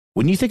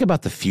When you think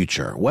about the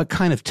future, what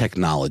kind of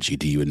technology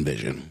do you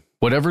envision?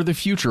 Whatever the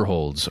future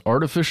holds,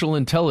 artificial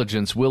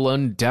intelligence will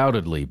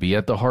undoubtedly be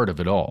at the heart of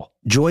it all.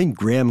 Join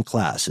Graham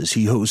Class as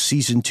he hosts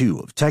Season 2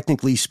 of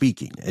Technically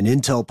Speaking, an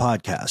Intel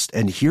podcast,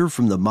 and hear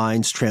from the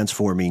minds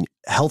transforming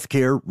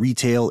healthcare,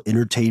 retail,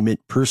 entertainment,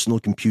 personal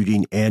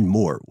computing, and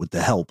more with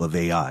the help of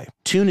AI.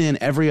 Tune in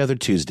every other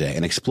Tuesday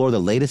and explore the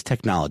latest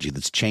technology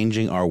that's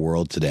changing our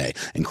world today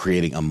and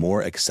creating a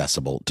more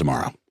accessible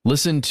tomorrow.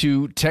 Listen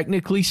to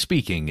Technically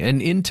Speaking,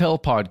 an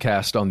Intel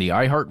podcast on the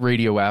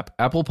iHeartRadio app,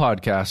 Apple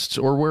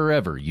Podcasts, or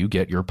wherever you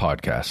get your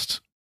podcasts.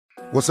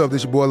 What's up,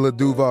 this your boy Lil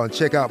Duval, and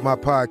check out my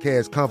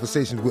podcast,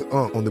 Conversations with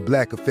Unc, on the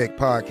Black Effect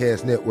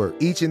Podcast Network.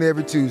 Each and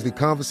every Tuesday,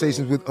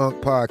 Conversations with Unc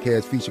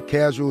podcast feature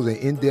casual and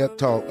in-depth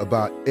talk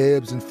about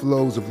ebbs and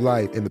flows of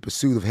life and the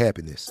pursuit of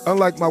happiness.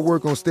 Unlike my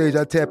work on stage,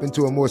 I tap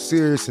into a more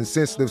serious and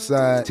sensitive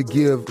side to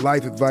give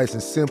life advice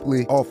and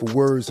simply offer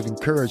words of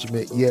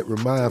encouragement, yet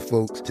remind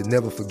folks to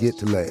never forget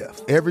to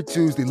laugh. Every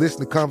Tuesday, listen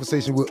to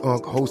Conversation with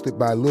Unc, hosted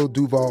by Lil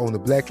Duval on the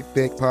Black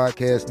Effect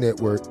Podcast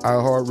Network,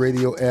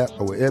 iHeartRadio app,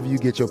 or wherever you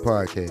get your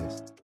podcasts.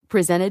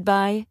 Presented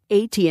by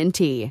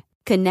AT&T.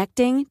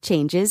 Connecting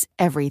changes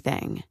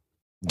everything.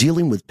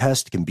 Dealing with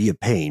pests can be a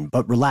pain,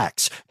 but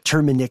relax.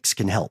 Terminix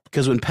can help.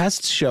 Because when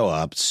pests show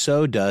up,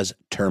 so does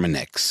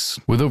Terminix.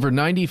 With over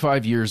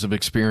 95 years of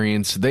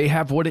experience, they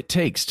have what it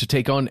takes to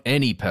take on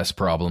any pest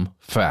problem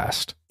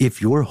fast.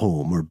 If your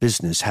home or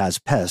business has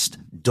pests,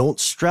 don't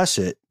stress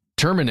it.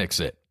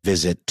 Terminix it.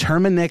 Visit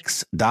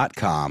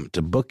Terminix.com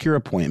to book your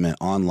appointment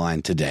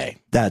online today.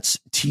 That's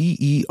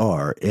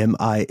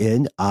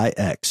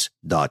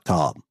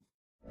TERMINIX.com.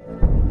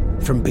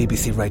 From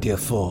BBC Radio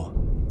 4,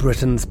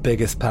 Britain's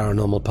biggest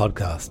paranormal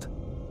podcast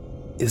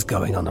is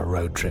going on a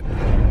road trip.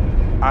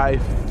 I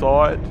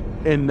thought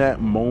in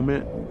that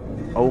moment,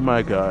 oh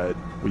my God,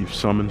 we've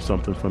summoned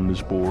something from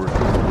this board.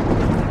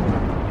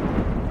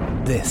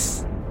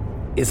 This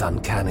is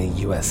Uncanny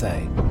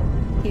USA.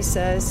 He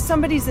says,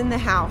 somebody's in the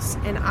house,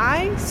 and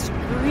I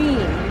screamed.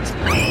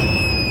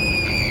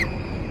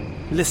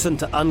 Listen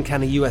to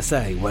Uncanny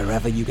USA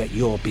wherever you get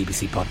your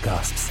BBC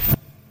podcasts,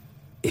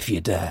 if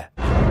you dare.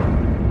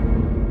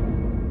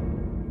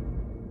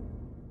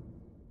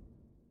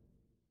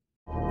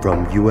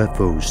 From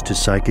UFOs to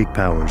psychic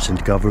powers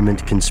and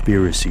government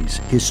conspiracies,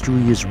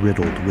 history is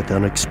riddled with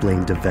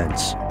unexplained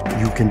events.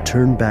 You can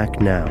turn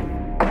back now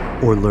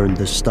or learn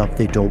the stuff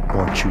they don't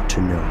want you to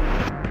know.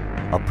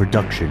 A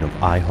production of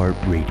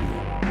iHeartRadio.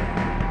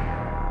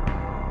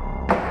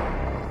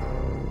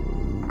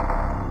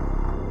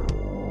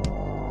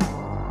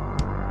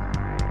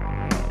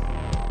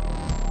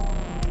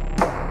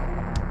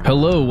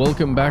 Hello,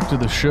 welcome back to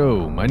the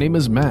show. My name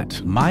is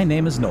Matt. My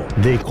name is Noel.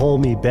 They call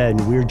me Ben.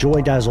 We're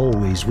joined as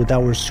always with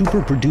our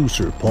super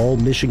producer, Paul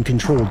Mission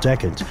Control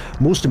Decant.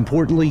 Most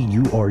importantly,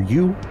 you are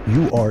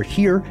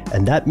here,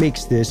 and that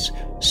makes this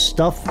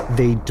stuff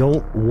they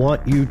don't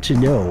want you to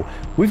know.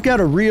 We've got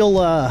a real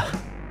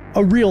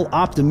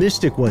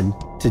optimistic one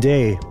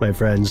today, my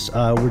friends.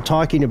 We're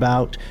talking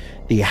about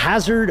the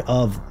hazard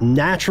of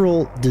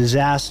natural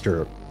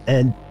disaster,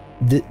 and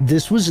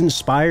this was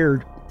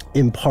inspired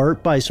in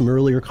part by some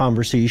earlier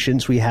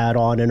conversations we had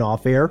on and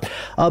off air.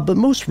 But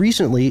most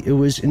recently, it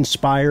was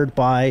inspired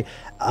by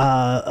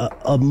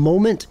a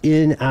moment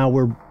in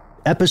our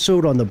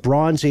episode on the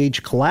Bronze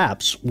Age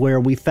collapse, where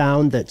we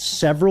found that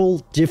several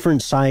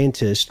different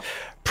scientists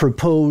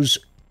propose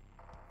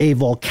a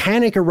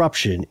volcanic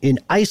eruption in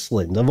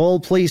Iceland, of all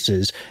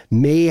places,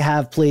 may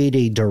have played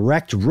a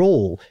direct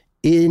role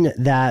in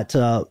that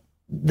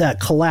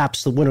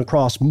collapse that went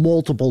across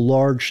multiple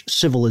large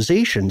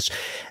civilizations.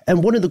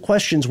 And one of the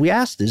questions we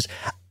asked is,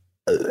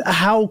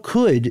 how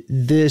could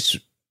this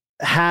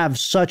have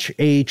such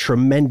a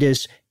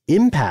tremendous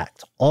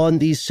impact on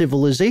these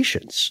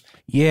civilizations?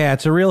 Yeah,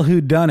 it's a real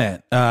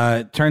whodunit.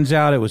 Turns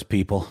out it was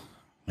people.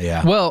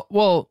 Yeah.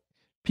 Well,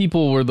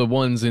 people were the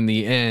ones in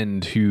the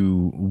end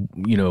who,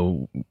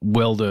 who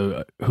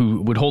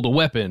would hold a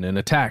weapon and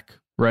attack,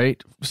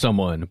 right?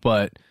 Someone.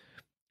 But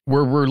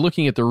we're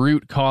looking at the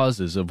root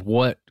causes of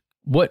what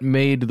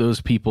made those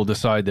people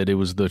decide that it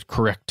was the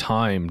correct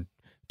time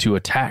to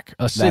attack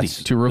a city,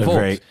 to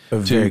revolt. A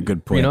very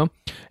good point.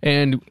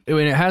 And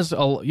it has,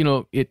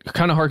 it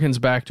kind of harkens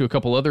back to a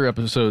couple other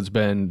episodes,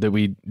 Ben, that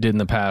we did in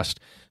the past,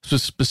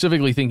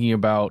 specifically thinking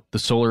about the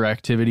solar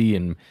activity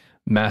and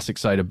mass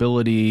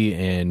excitability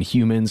and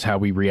humans, how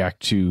we react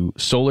to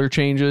solar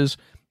changes,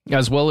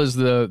 as well as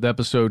the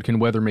episode Can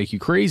Weather Make You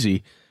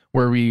Crazy,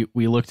 where we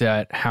looked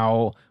at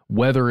how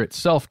weather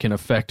itself can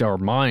affect our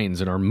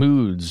minds and our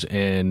moods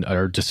and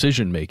our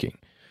decision making.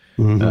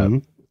 Mm-hmm.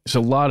 There's a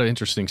lot of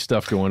interesting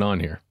stuff going on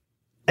here.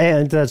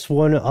 And that's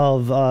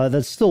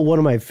that's still one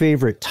of my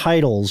favorite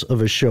titles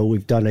of a show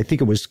we've done. I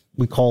think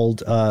we called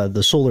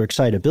the solar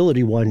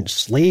excitability one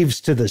Slaves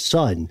to the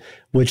Sun,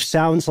 which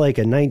sounds like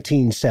a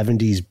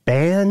 1970s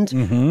band,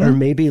 or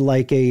maybe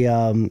like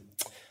a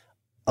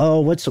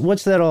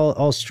what's that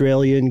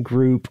Australian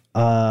group?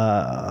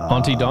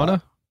 Auntie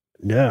Donna?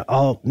 No,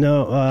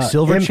 no.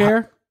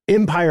 Silverchair?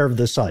 Empire of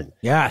the Sun.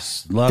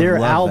 Yes. Their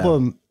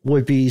album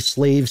would be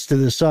slaves to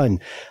the sun.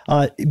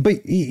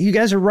 But you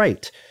guys are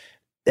right.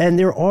 And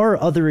there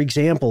are other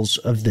examples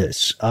of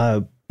this.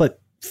 But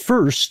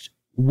first,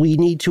 we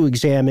need to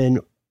examine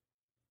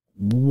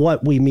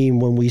what we mean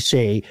when we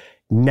say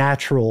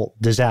natural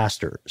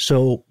disaster.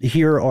 So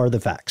here are the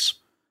facts.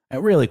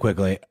 Really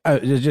quickly,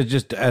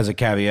 just as a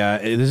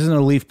caveat, this isn't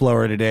a leaf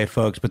blower today,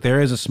 folks, but there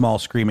is a small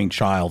screaming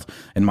child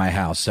in my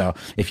house. So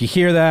if you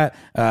hear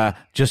that,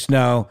 just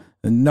know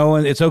no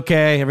one, it's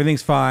okay.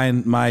 Everything's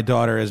fine. My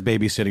daughter is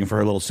babysitting for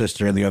her little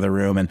sister in the other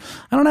room, and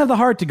I don't have the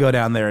heart to go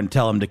down there and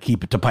tell them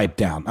to pipe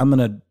down. I'm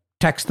going to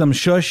text them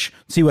shush,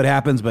 see what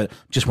happens, but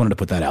just wanted to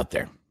put that out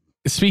there.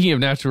 Speaking of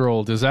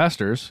natural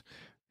disasters,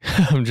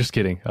 I'm just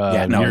kidding.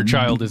 Your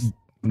child is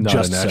not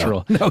just a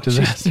natural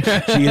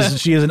disaster.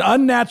 She is an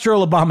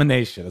unnatural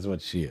abomination, is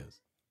what she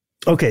is.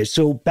 Okay,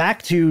 so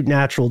back to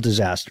natural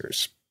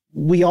disasters.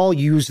 We all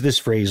use this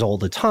phrase all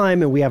the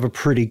time, and we have a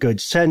pretty good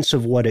sense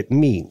of what it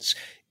means.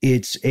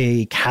 It's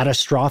a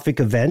catastrophic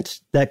event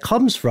that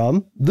comes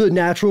from the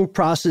natural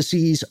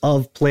processes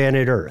of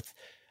planet Earth.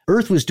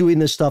 Earth was doing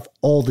this stuff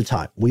all the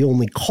time. We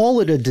only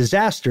call it a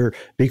disaster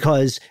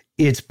because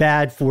it's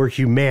bad for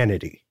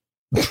humanity.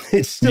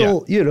 It's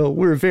still,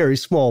 we're a very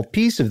small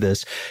piece of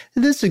this.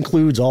 This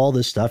includes all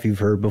the stuff you've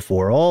heard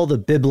before, all the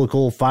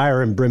biblical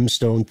fire and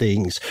brimstone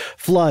things,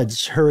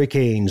 floods,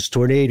 hurricanes,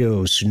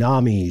 tornadoes,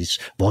 tsunamis,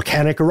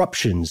 volcanic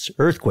eruptions,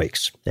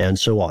 earthquakes, and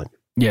so on.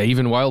 Yeah,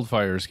 even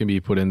wildfires can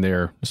be put in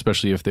there,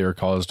 especially if they are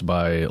caused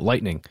by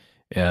lightning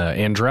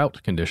and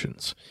drought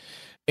conditions.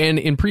 And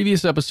in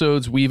previous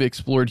episodes, we've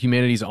explored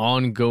humanity's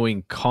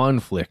ongoing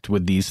conflict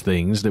with these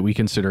things that we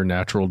consider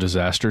natural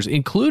disasters,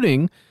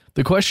 including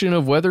the question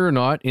of whether or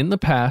not in the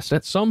past,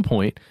 at some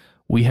point,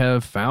 we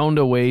have found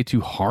a way to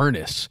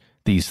harness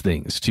these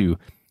things, to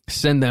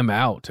send them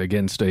out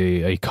against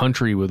a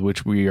country with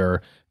which we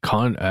are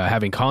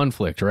having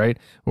conflict, right?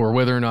 Or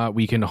whether or not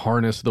we can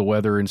harness the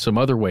weather in some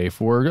other way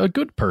for a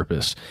good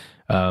purpose.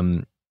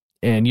 And,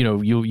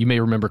 you may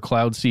remember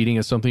cloud seeding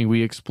as something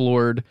we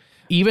explored.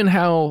 Even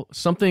how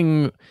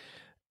something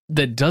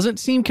that doesn't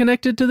seem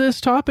connected to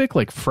this topic,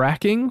 like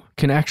fracking,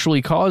 can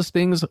actually cause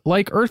things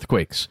like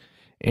earthquakes.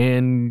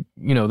 And,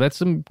 that's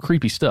some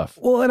creepy stuff.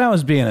 Well, and I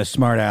was being a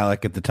smart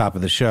aleck at the top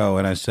of the show,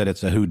 and I said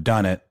it's a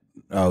whodunit.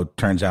 Oh,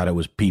 turns out it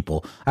was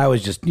people. I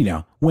was just,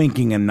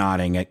 winking and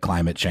nodding at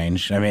climate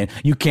change. I mean,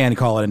 you can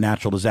call it a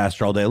natural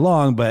disaster all day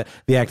long, but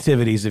the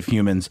activities of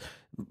humans,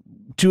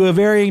 to a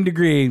varying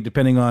degree,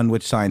 depending on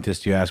which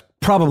scientist you ask,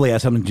 probably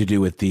has something to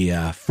do with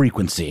the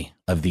frequency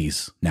of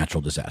these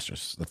natural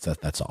disasters.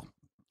 That's all.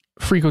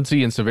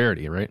 Frequency and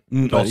severity, right?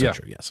 Also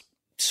true, yes.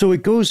 So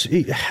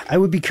I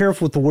would be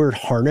careful with the word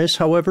harness,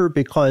 however,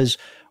 because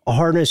a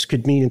harness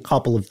could mean a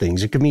couple of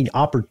things. It could mean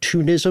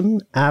opportunism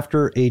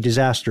after a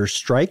disaster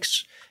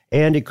strikes,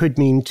 and it could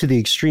mean, to the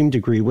extreme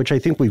degree, which I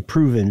think we've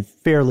proven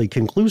fairly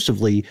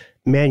conclusively,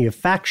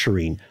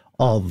 manufacturing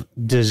of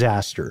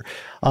disaster.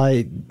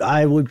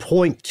 I would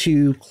point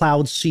to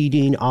cloud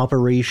seeding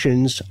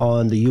operations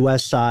on the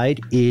U.S.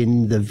 side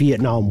in the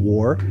Vietnam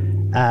War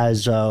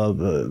as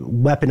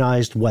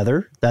weaponized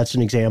weather. That's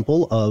an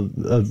example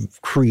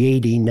of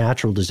creating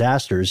natural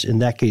disasters, in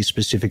that case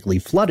specifically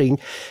flooding.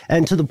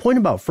 And to the point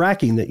about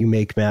fracking that you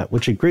make, Matt,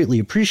 which I greatly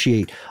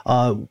appreciate,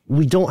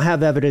 we don't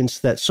have evidence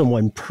that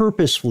someone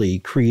purposefully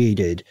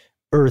created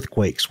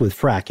earthquakes with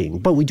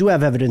fracking, but we do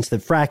have evidence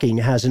that fracking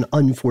has an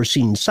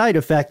unforeseen side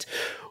effect,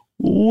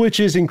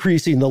 which is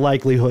increasing the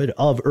likelihood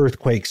of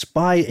earthquakes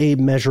by a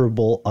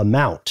measurable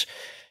amount.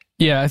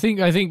 Yeah, I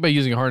think by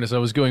using a harness, I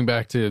was going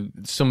back to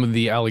some of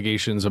the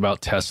allegations about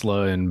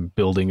Tesla and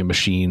building a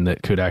machine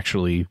that could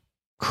actually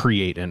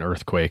create an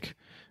earthquake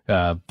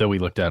that we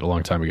looked at a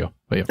long time ago.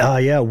 But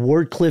yeah,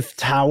 Wardcliffe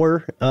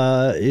Tower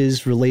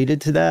is related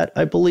to that,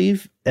 I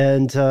believe.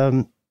 And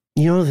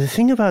the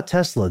thing about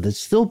Tesla that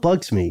still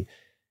bugs me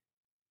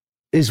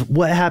is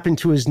what happened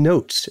to his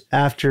notes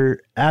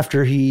after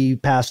he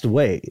passed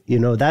away.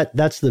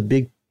 That's the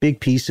big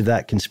piece of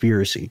that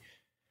conspiracy.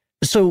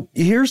 So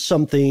here's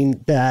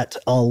something that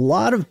a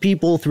lot of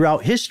people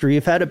throughout history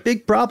have had a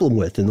big problem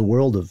with in the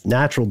world of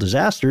natural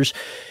disasters.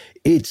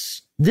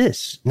 It's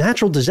this: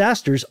 natural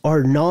disasters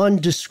are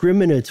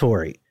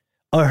non-discriminatory.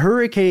 A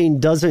hurricane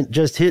doesn't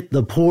just hit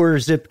the poor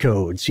zip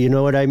codes. You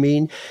know what I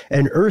mean?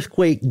 An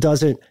earthquake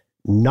doesn't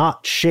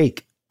not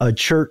shake a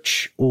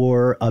church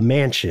or a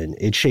mansion.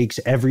 It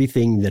shakes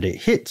everything that it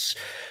hits.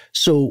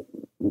 So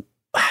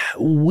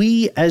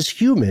we as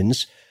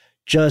humans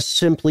just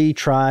simply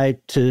try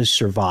to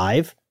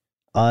survive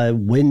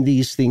when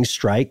these things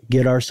strike,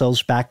 get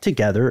ourselves back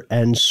together,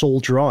 and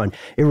soldier on.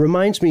 It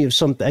reminds me of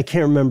something, I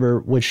can't remember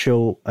which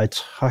show I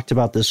talked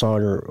about this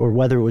on, or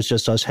whether it was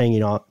just us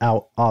hanging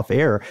out off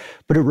air,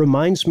 but it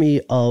reminds me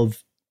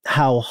of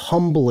how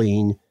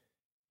humbling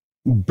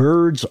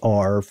birds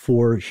are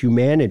for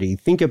humanity.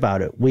 Think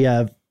about it. We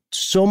have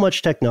so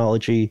much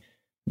technology.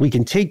 We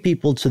can take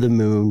people to the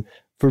moon.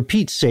 For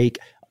Pete's sake,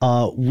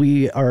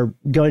 we are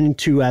going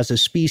to, as a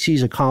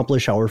species,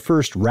 accomplish our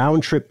first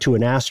round trip to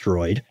an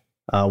asteroid,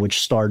 which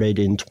started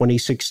in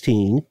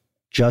 2016.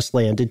 just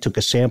landed, took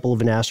a sample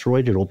of an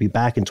asteroid. It'll be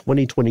back in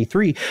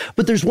 2023.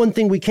 But there's one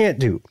thing we can't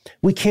do.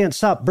 We can't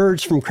stop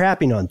birds from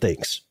crapping on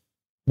things.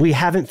 We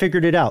haven't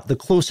figured it out. The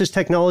closest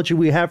technology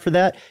we have for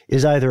that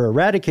is either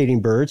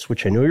eradicating birds,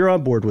 which I know you're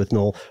on board with,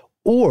 Noel,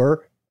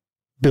 or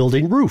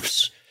building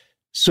roofs.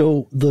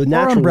 So the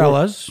natural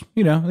umbrellas,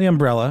 the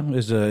umbrella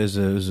is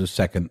a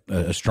second,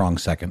 a strong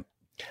second.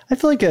 I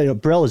feel like an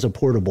umbrella is a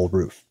portable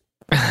roof.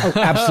 Oh,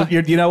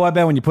 absolutely. You know what,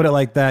 Ben? When you put it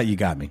like that, you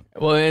got me.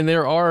 Well, and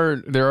there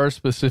are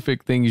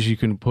specific things you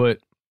can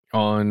put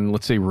on,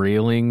 let's say,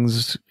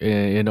 railings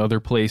in other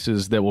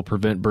places that will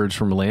prevent birds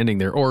from landing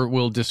there, or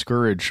will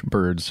discourage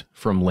birds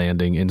from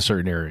landing in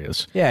certain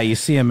areas. Yeah, you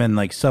see them in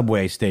like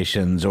subway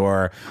stations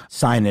or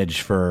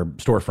signage for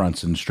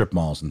storefronts and strip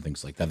malls and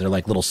things like that. They're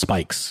like little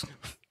spikes.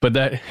 But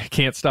that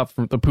can't stop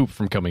the poop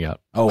from coming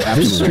out. Oh,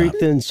 absolutely. This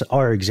strengthens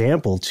our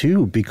example,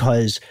 too,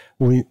 because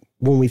when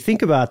we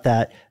think about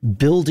that,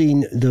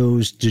 building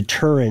those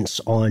deterrents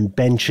on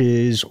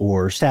benches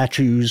or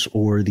statues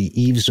or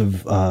the eaves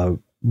of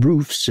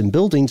roofs and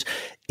buildings,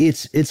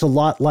 it's a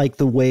lot like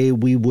the way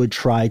we would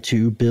try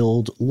to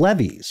build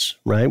levees,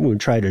 right? We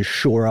would try to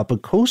shore up a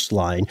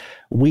coastline.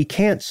 We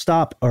can't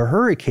stop a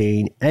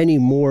hurricane any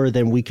more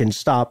than we can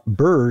stop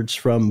birds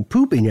from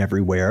pooping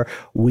everywhere.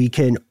 We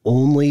can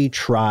only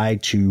try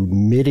to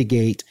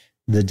mitigate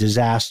the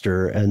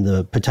disaster and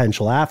the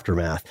potential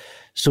aftermath.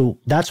 So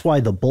that's why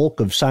the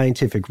bulk of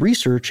scientific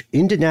research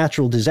into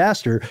natural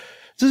disaster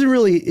doesn't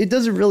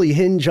really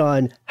hinge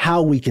on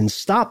how we can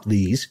stop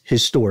these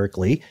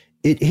historically.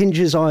 It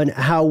hinges on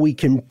how we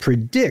can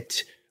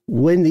predict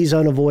when these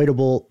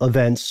unavoidable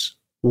events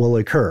will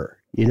occur.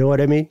 You know what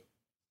I mean?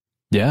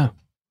 Yeah.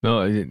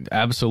 No,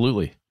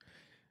 absolutely.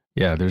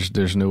 Yeah,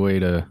 there's no way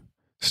to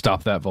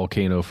stop that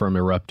volcano from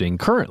erupting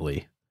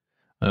currently,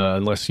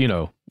 unless,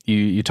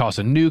 you toss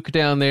a nuke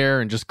down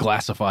there and just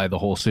glassify the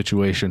whole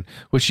situation,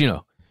 which,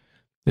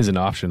 is an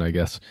option, I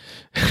guess.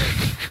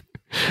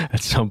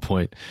 At some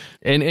point.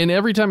 And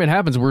every time it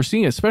happens, we're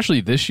seeing it, especially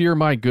this year,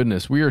 my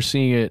goodness, we are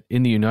seeing it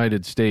in the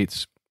United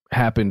States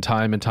happen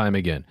time and time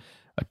again.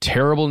 A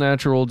terrible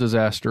natural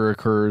disaster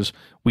occurs.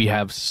 We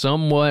have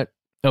somewhat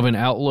of an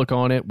outlook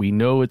on it. We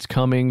know it's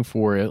coming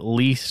for at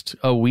least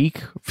a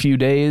week, few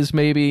days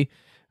maybe,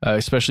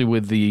 especially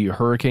with the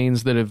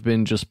hurricanes that have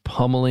been just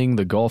pummeling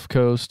the Gulf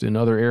Coast and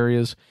other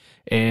areas.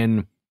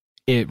 And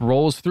it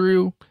rolls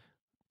through.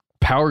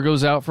 Power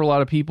goes out for a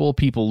lot of people.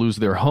 People lose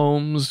their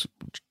homes,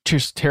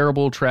 just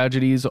terrible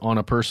tragedies on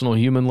a personal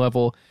human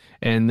level.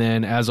 And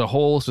then as a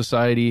whole,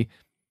 society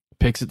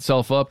picks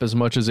itself up as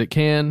much as it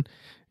can,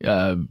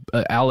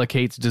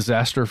 allocates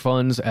disaster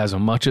funds as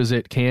much as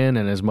it can,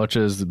 and as much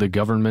as the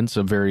governments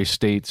of various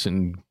states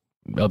and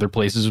other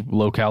places,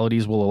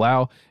 localities will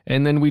allow.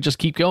 And then we just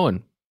keep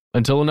going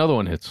until another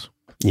one hits.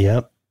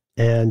 Yep.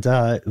 And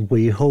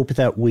we hope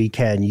that we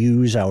can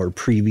use our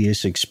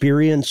previous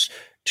experience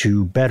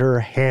to better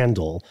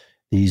handle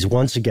these,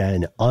 once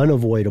again,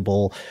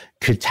 unavoidable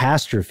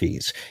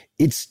catastrophes.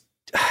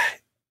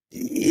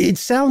 It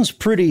sounds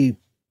pretty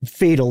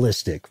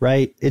fatalistic,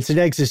 right? It's an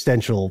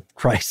existential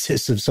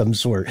crisis of some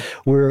sort.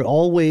 We're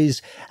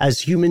always,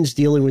 as humans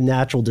dealing with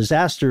natural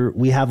disaster,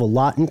 we have a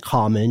lot in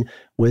common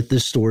with the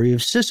story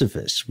of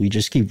Sisyphus. We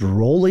just keep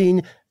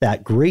rolling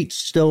that great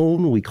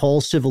stone we call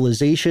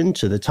civilization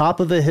to the top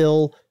of a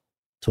hill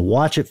to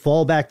watch it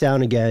fall back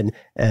down again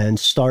and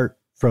start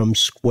from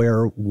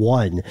square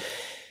one.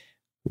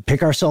 We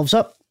pick ourselves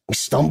up, we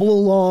stumble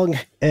along,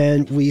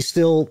 and we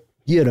still,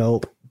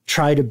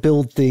 try to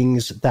build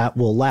things that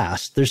will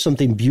last. There's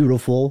something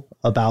beautiful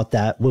about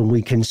that when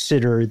we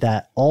consider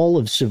that all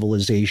of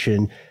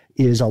civilization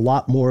is a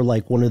lot more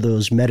like one of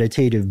those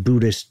meditative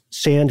Buddhist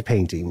sand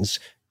paintings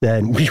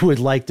than we would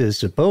like to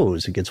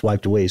suppose. It gets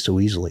wiped away so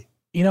easily.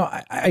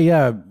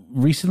 I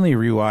recently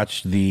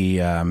rewatched the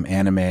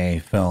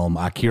anime film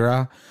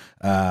Akira,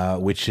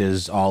 which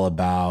is all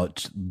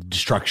about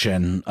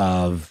destruction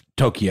of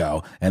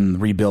Tokyo and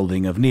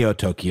rebuilding of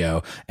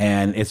Neo-Tokyo.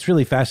 And it's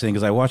really fascinating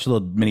because I watched a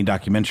little mini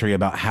documentary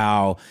about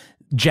how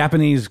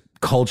Japanese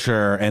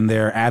culture and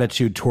their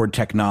attitude toward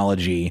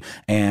technology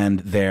and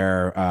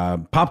their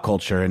pop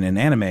culture and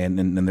anime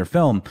and their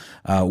film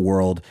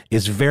world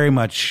is very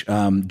much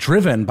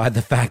driven by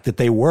the fact that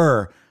they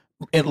were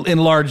in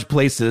large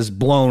places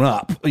blown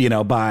up,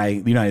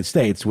 by the United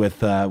States with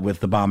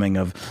the bombing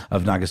of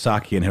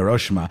Nagasaki and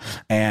Hiroshima.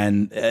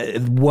 And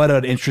what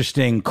an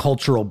interesting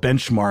cultural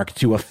benchmark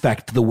to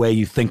affect the way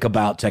you think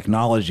about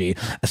technology,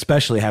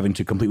 especially having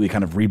to completely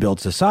kind of rebuild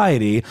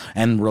society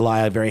and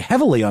rely very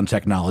heavily on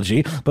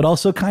technology, but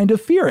also kind of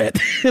fear it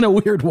in a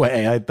weird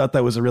way. I thought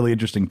that was a really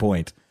interesting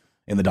point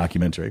in the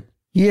documentary.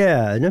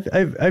 Yeah, and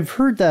I've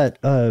heard that.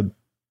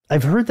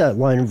 I've heard that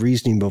line of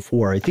reasoning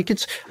before. I think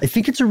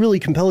it's a really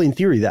compelling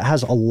theory that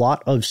has a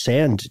lot of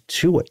sand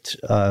to it.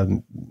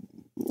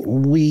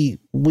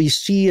 We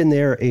see in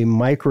there a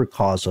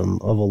microcosm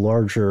of a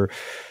larger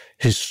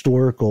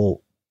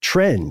historical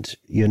trend,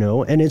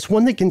 and it's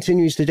one that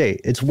continues today.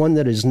 It's one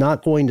that is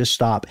not going to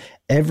stop.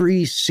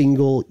 Every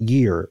single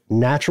year,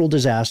 natural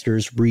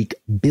disasters wreak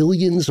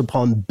billions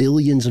upon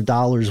billions of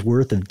dollars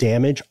worth of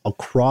damage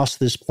across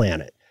this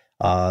planet.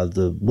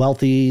 The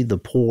wealthy, the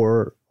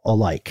poor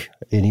alike,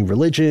 any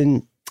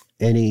religion,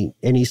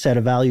 any set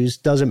of values,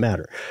 doesn't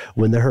matter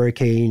when the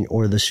hurricane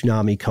or the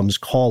tsunami comes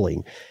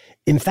calling.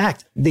 In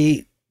fact,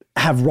 they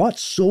have wrought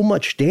so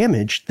much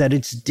damage that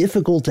it's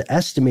difficult to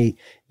estimate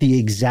the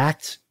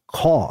exact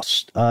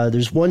cost.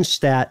 There's one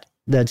stat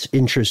that's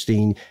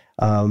interesting,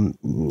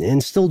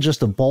 and still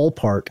just a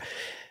ballpark.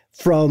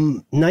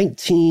 From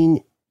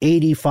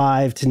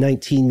 1985 to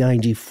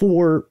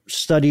 1994,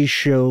 studies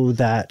show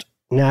that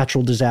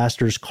natural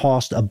disasters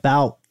cost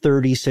about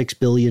 $36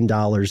 billion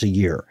a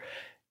year.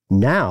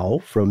 Now,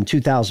 from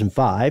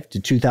 2005 to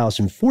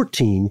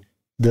 2014,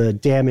 the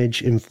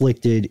damage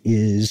inflicted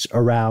is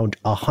around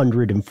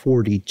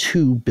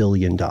 $142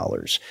 billion.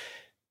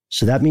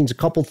 So that means a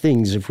couple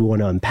things if we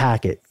want to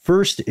unpack it.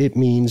 First, it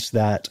means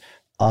that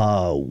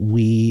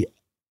we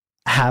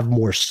have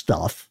more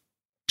stuff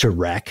to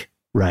wreck,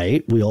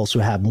 right? We also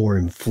have more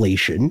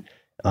inflation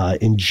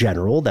in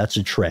general. That's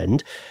a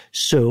trend.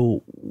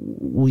 So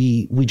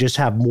we just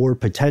have more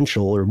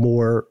potential, or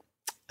more,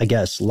 I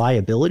guess,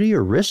 liability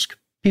or risk,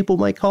 people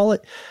might call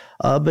it.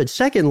 But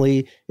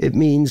secondly, it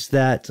means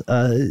that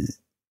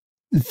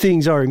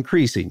things are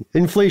increasing.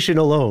 Inflation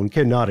alone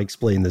cannot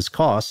explain this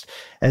cost,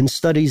 and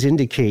studies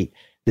indicate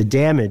the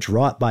damage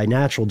wrought by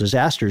natural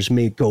disasters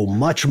may go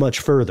much, much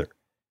further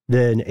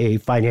than a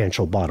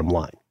financial bottom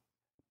line.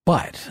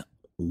 But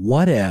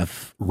what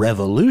if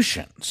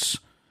revolutions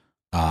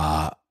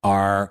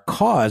are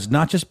caused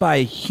not just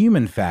by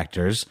human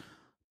factors,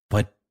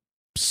 but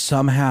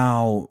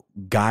somehow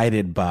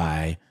guided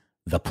by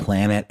the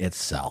planet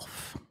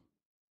itself?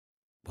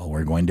 Well,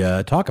 we're going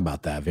to talk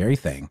about that very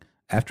thing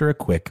after a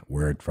quick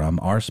word from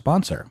our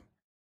sponsor.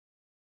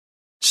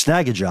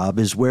 Snagajob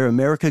is where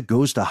America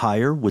goes to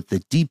hire, with the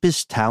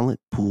deepest talent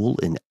pool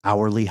in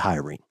hourly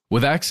hiring.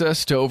 With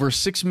access to over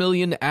 6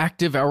 million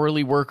active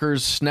hourly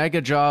workers,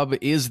 Snagajob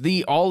is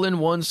the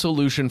all-in-one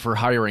solution for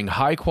hiring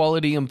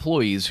high-quality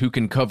employees who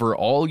can cover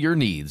all your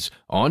needs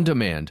on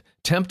demand,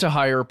 temp to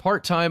hire,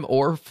 part-time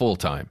or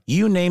full-time.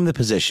 You name the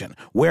position: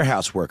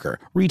 warehouse worker,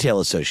 retail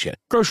associate,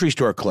 grocery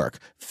store clerk,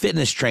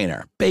 fitness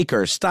trainer,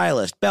 baker,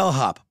 stylist,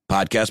 bellhop,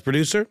 podcast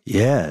producer.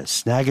 Yeah,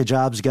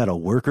 Snagajob's got a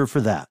worker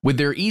for that. With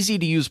their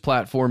easy-to-use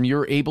platform,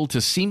 you're able to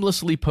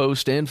seamlessly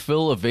post and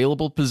fill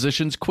available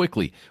positions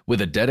quickly,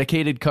 with a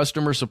dedicated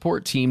customer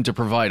support team to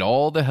provide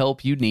all the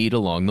help you need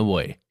along the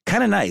way.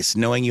 Kind of nice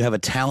knowing you have a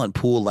talent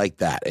pool like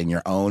that in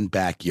your own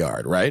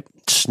backyard, right?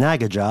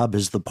 Snagajob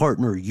is the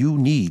partner you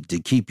need to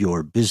keep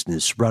your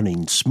business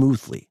running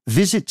smoothly.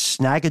 Visit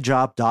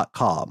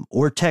snagajob.com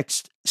or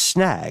text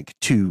SNAG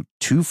to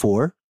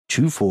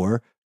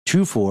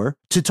 242424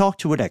 to talk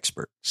to an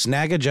expert.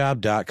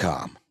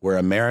 Snagajob.com, where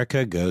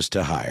America goes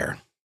to hire.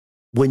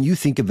 When you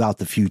think about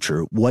the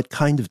future, what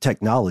kind of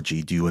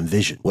technology do you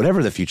envision?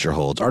 Whatever the future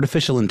holds,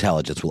 artificial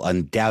intelligence will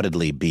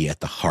undoubtedly be at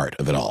the heart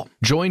of it all.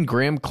 Join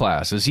Graham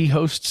Class as he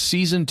hosts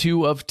Season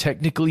 2 of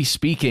Technically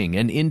Speaking,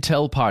 an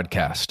Intel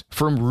podcast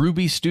from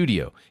Ruby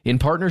Studio in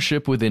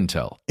partnership with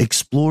Intel.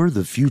 Explore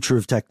the future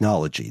of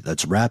technology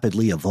that's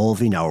rapidly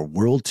evolving our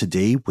world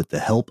today with the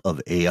help of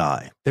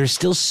AI. There's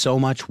still so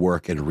much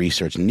work and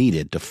research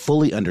needed to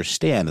fully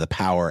understand the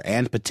power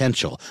and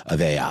potential of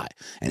AI,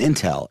 and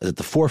Intel is at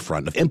the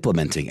forefront of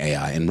implementing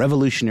AI and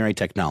revolutionary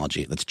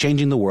technology that's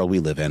changing the world we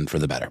live in for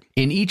the better.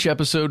 In each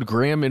episode,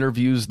 Graham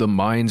interviews the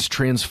minds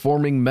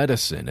transforming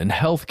medicine and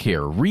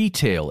healthcare,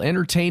 retail,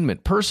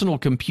 entertainment, personal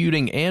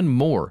computing, and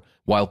more,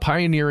 while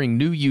pioneering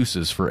new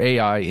uses for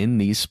AI in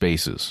these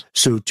spaces.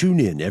 So tune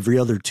in every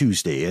other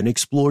Tuesday and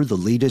explore the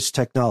latest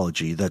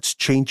technology that's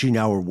changing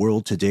our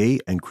world today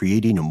and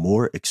creating a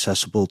more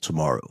accessible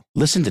tomorrow.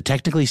 Listen to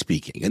Technically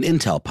Speaking, an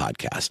Intel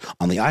podcast,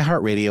 on the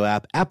iHeartRadio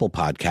app, Apple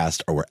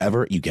Podcast, or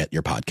wherever you get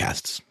your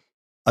podcasts.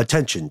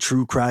 Attention,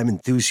 true crime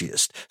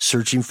enthusiast,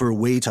 searching for a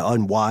way to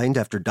unwind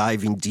after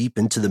diving deep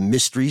into the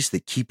mysteries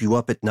that keep you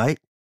up at night?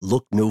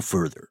 Look no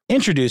further.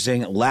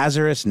 Introducing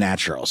Lazarus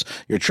Naturals,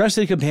 your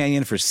trusted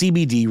companion for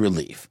CBD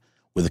relief.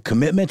 With a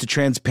commitment to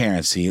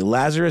transparency,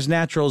 Lazarus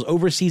Naturals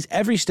oversees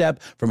every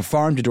step from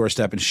farm to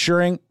doorstep,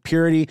 ensuring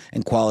purity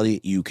and quality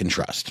you can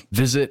trust.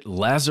 Visit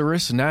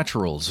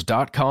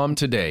LazarusNaturals.com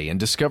today and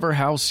discover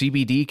how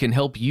CBD can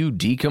help you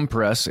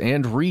decompress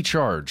and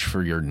recharge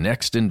for your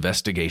next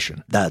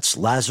investigation. That's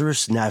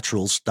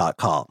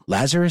LazarusNaturals.com.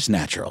 Lazarus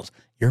Naturals,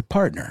 your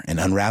partner in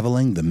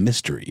unraveling the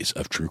mysteries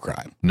of true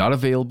crime. Not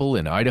available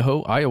in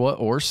Idaho, Iowa,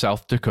 or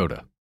South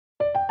Dakota.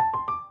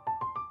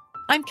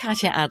 I'm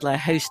Katya Adler,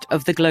 host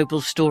of The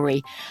Global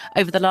Story.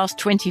 Over the last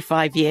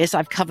 25 years,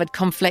 I've covered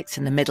conflicts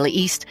in the Middle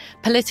East,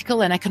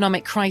 political and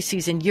economic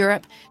crises in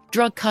Europe,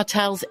 drug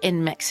cartels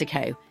in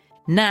Mexico.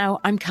 Now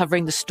I'm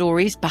covering the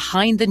stories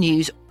behind the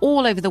news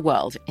all over the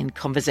world in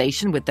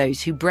conversation with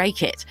those who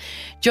break it.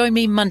 Join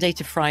me Monday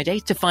to Friday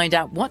to find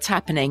out what's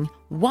happening,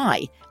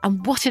 why,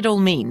 and what it all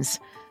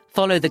means.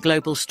 Follow The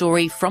Global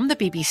Story from the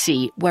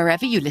BBC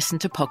wherever you listen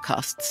to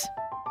podcasts.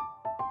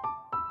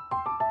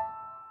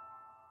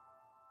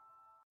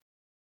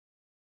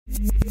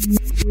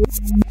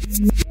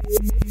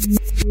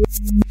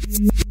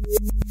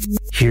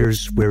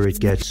 Here's where it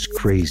gets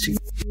crazy.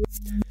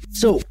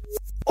 So,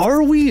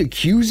 are we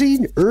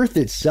accusing Earth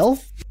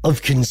itself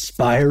of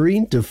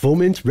conspiring to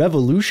foment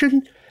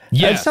revolution?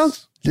 Yes. That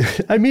sounds,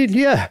 I mean,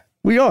 yeah,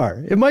 we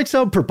are. It might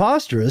sound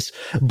preposterous,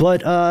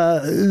 but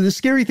the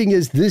scary thing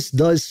is this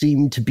does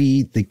seem to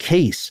be the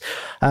case.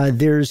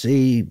 There's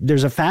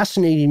a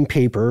fascinating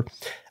paper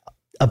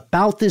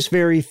about this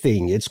very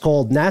thing. It's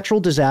called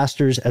Natural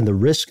Disasters and the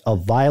Risk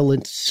of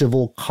Violent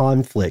Civil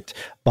Conflict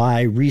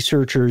by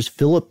researchers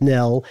Philip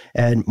Nell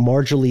and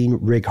Marjolaine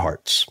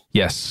Righartz.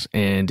 Yes,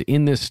 and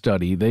in this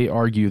study, they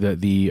argue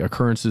that the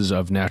occurrences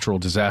of natural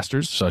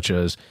disasters, such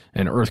as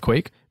an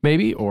earthquake,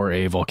 maybe, or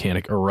a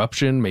volcanic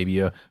eruption, maybe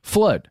a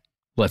flood,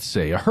 let's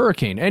say, a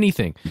hurricane,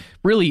 anything,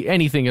 really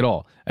anything at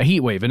all, a heat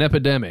wave, an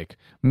epidemic,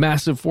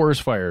 massive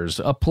forest fires,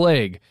 a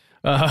plague,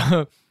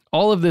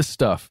 all of this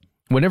stuff.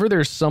 Whenever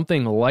there's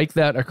something like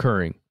that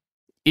occurring,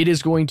 it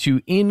is going to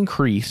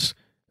increase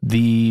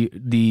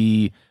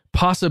the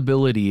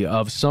possibility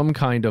of some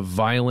kind of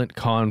violent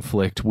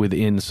conflict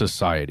within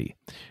society,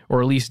 or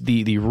at least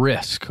the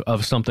risk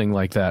of something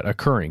like that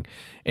occurring.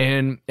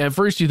 And at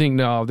first you think,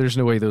 no, there's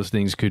no way those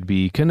things could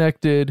be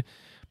connected.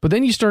 But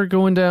then you start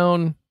going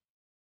down,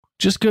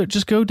 just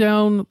go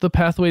down the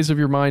pathways of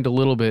your mind a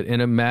little bit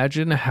and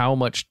imagine how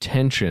much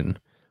tension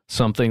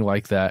something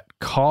like that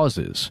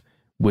causes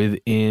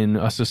within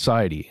a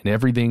society, and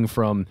everything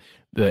from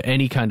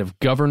any kind of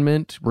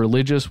government,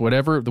 religious,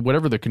 whatever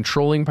the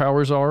controlling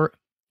powers are,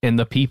 and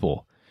the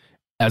people,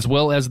 as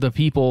well as the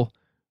people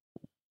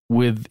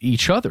with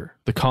each other,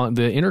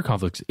 the inner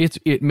conflicts.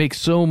 It makes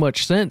so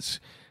much sense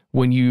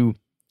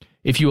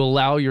if you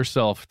allow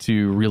yourself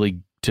to really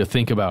to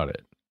think about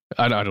it.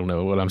 I don't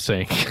know what I'm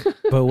saying.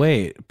 But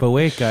wait,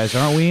 guys,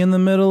 aren't we in the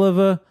middle of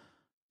a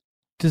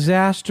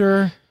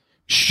disaster?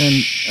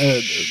 And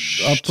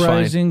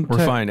uprising.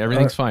 We're fine.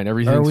 Everything's fine.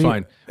 Everything's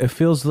fine. It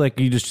feels like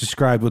you just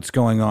described what's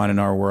going on in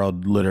our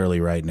world literally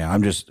right now.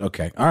 I'm just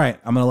okay. All right.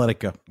 I'm gonna let it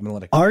go.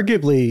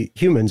 Arguably,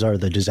 humans are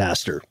the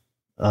disaster.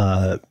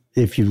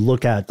 If you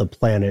look at the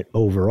planet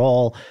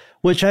overall,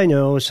 which I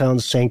know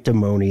sounds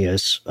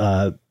sanctimonious.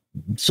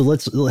 So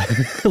let's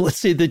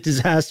say the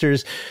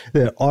disasters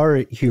that are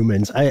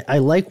humans. I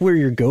like where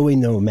you're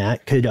going though,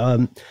 Matt. Could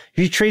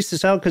you trace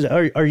this out? Because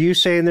are you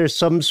saying there's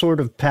some sort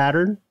of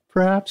pattern,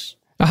 perhaps?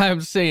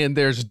 I'm saying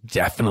there's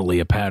definitely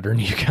a pattern,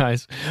 you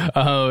guys.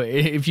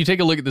 If you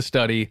take a look at the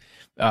study,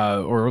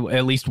 or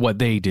at least what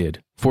they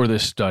did for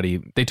this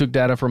study, they took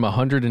data from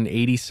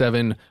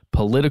 187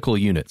 political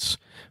units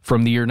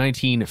from the year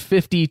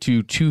 1950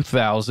 to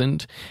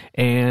 2000,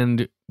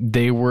 and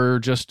they were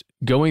just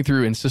going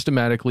through and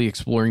systematically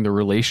exploring the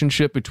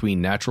relationship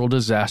between natural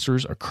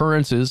disasters,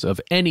 occurrences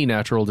of any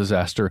natural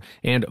disaster,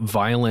 and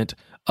violent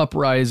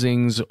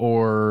uprisings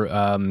or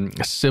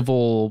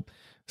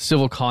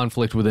civil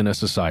conflict within a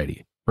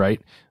society,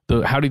 right?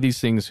 How do these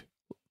things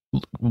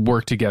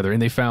work together?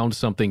 And they found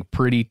something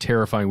pretty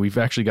terrifying. We've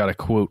actually got a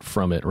quote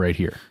from it right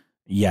here.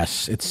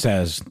 Yes, it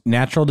says,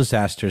 natural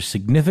disasters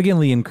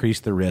significantly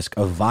increase the risk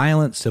of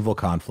violent civil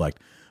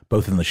conflict,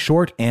 both in the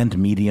short and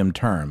medium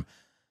term,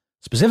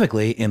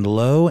 specifically in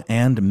low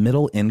and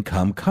middle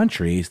income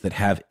countries that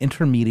have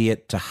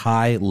intermediate to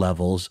high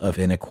levels of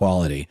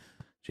inequality.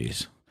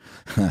 Jeez.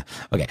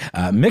 Okay.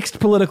 Mixed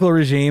political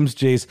regimes,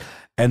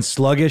 and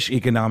sluggish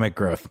economic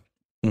growth.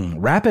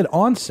 Rapid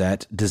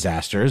onset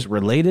disasters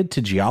related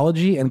to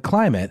geology and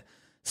climate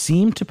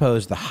seem to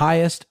pose the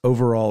highest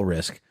overall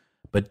risk,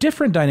 but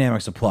different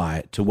dynamics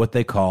apply to what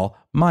they call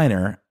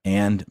minor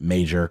and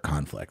major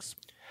conflicts.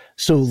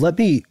 So let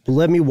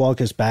me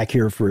walk us back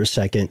here for a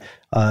second.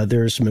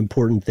 There are some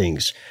important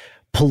things.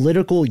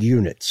 Political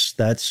units,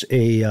 that's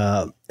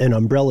an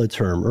umbrella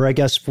term, or I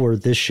guess for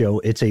this show,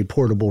 it's a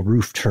portable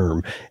roof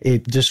term.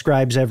 It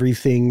describes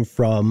everything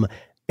from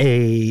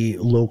a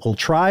local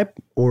tribe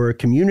or a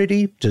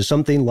community to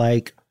something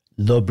like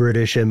the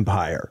British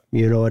Empire.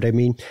 You know what I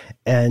mean?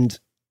 And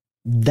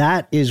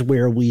that is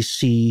where we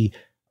see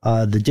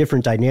the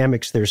different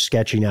dynamics they're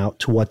sketching out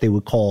to what they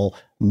would call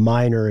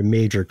minor and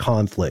major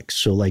conflicts.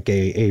 So like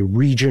a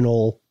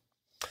regional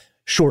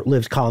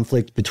short-lived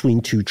conflict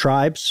between two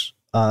tribes,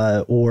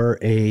 or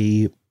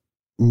a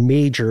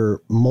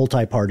major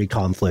multi-party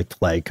conflict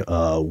like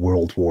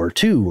World War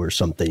II or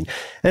something.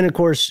 And of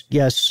course,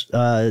 yes,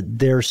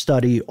 their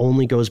study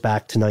only goes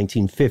back to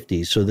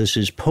 1950, so this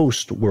is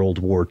post-World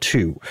War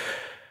II.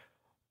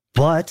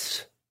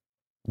 But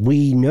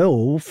we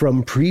know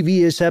from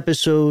previous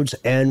episodes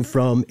and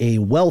from a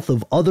wealth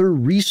of other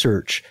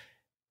research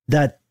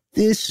that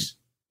this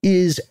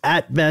is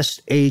at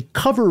best a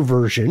cover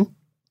version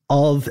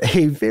of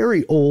a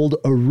very old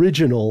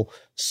original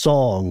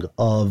song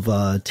of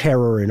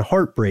terror and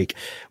heartbreak.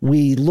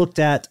 We looked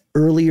at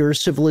earlier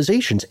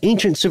civilizations,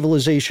 ancient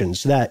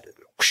civilizations that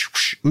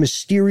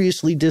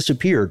mysteriously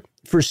disappeared.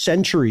 For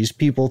centuries,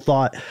 people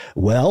thought,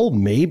 well,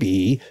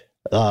 maybe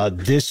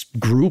This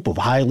group of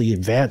highly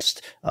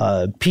advanced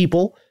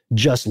people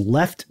just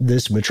left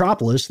this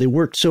metropolis they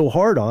worked so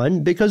hard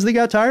on because they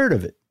got tired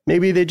of it.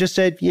 Maybe they just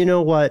said, you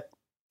know what,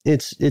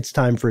 it's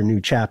time for a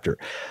new chapter.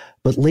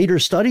 But later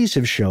studies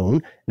have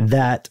shown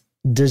that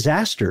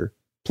disaster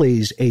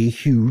plays a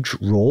huge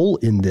role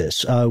in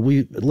this.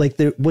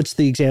 What's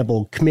the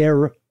example?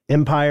 Khmer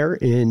Empire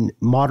in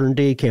modern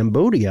day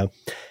Cambodia.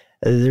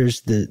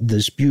 There's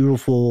this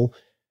beautiful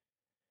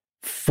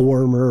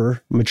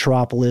former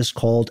metropolis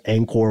called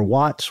Angkor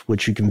Wat,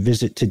 which you can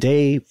visit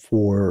today.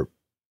 For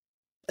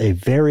a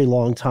very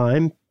long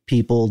time,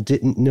 people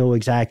didn't know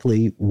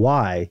exactly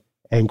why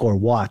Angkor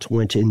Wat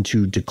went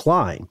into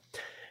decline.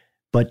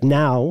 But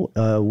now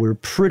we're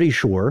pretty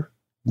sure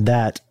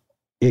that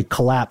it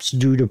collapsed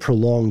due to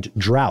prolonged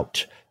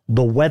drought.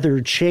 The weather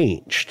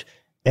changed.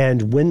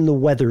 And when the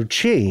weather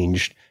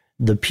changed,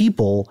 the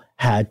people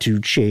had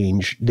to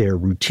change their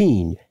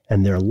routine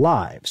and their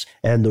lives.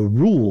 And the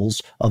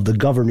rules of the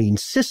governing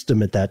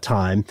system at that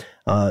time,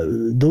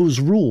 those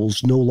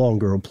rules no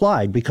longer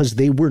applied because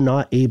they were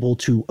not able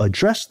to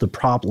address the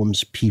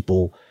problems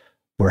people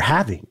were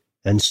having.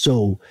 And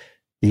so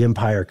the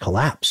empire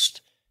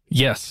collapsed.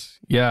 Yes.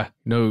 Yeah.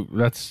 No,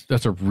 that's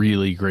a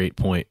really great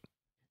point.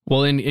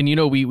 Well, and you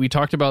know, we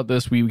talked about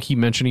this. We keep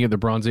mentioning it, the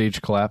Bronze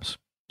Age collapse,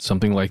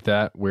 something like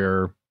that,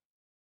 where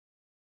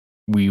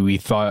we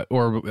thought,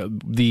 or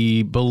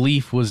the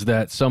belief was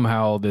that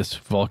somehow this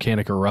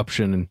volcanic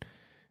eruption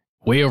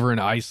way over in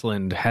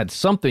Iceland had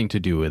something to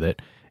do with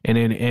it.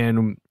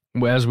 And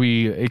as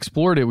we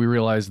explored it, we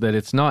realized that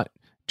it's not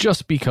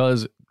just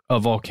because a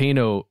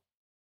volcano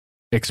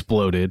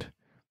exploded.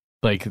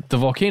 Like, the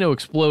volcano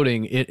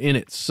exploding in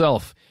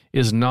itself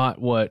is not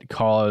what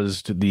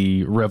caused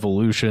the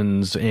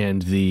revolutions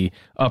and the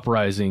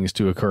uprisings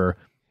to occur.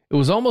 It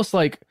was almost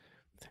like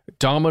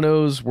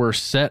dominoes were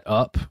set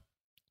up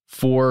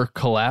for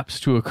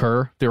collapse to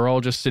occur. They were all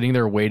just sitting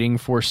there waiting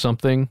for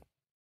something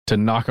to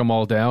knock them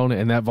all down,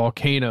 and that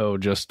volcano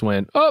just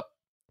went up.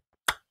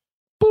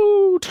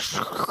 Boo!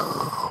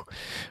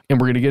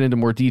 And we're going to get into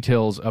more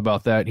details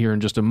about that here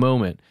in just a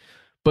moment.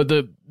 But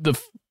the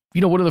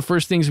one of the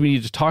first things we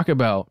need to talk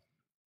about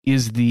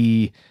is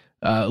the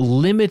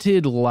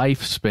limited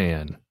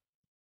lifespan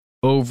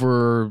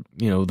over,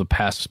 the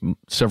past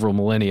several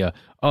millennia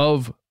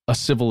of a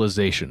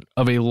civilization,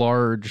 of a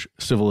large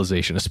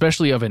civilization,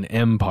 especially of an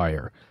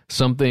empire,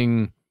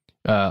 something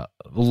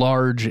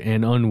large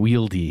and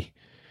unwieldy.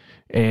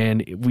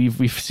 And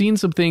we've seen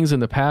some things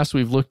in the past,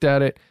 we've looked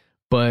at it,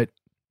 but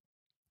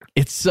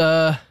it's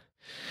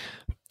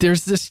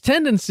there's this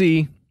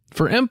tendency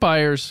for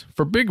empires,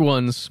 for big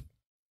ones,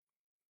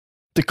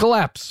 to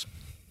collapse.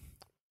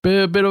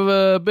 Bit of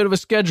a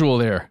schedule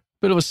there,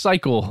 bit of a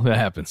cycle that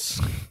happens.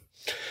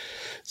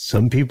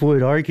 Some people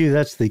would argue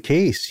that's the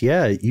case.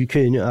 Yeah, you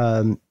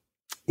can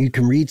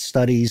read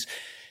studies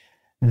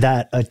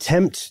that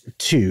attempt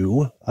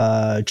to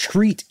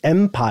treat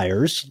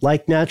empires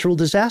like natural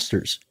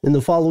disasters in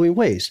the following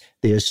ways.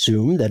 They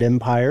assume that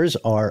empires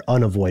are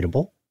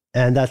unavoidable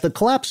and that the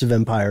collapse of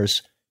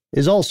empires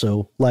is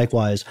also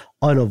likewise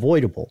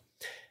unavoidable.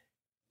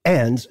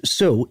 And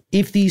so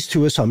if these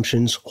two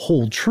assumptions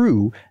hold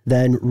true,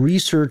 then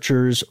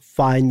researchers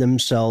find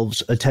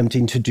themselves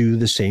attempting to do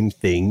the same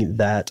thing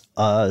that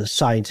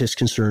scientists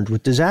concerned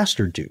with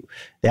disaster do.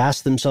 They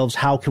ask themselves,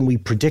 how can we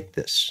predict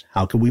this?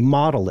 How can we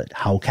model it?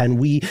 How can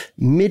we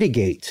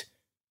mitigate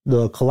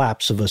the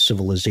collapse of a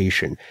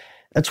civilization?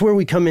 That's where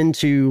we come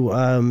into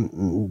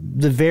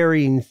the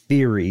varying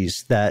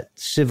theories that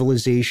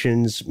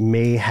civilizations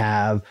may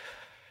have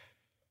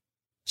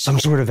some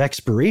sort of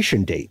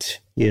expiration date.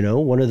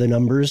 One of the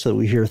numbers that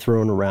we hear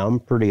thrown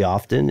around pretty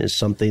often is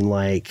something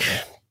like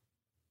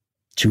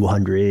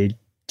 200,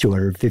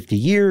 250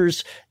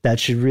 years. That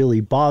should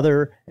really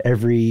bother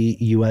every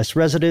U.S.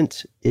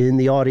 resident in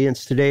the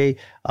audience today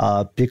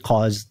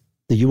because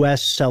the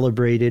U.S.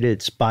 celebrated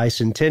its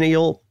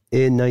bicentennial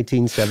in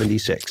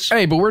 1976.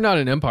 Hey, but we're not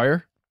an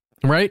empire,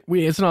 right?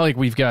 It's not like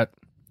we've got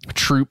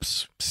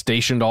troops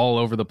stationed all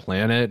over the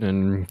planet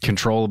and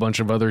control a bunch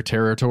of other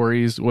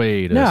territories.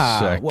 Wait a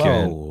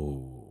second.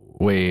 Whoa.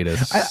 Wait a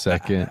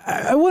second.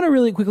 I want to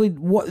really quickly,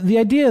 the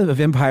idea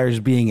of empires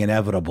being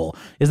inevitable,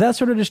 is that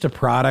sort of just a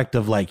product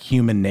of like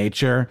human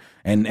nature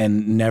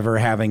and never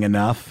having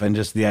enough, and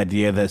just the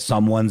idea that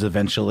someone's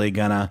eventually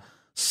gonna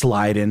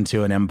slide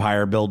into an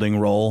empire building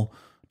role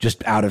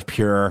just out of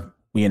pure,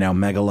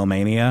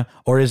 megalomania?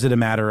 Or is it a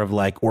matter of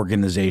like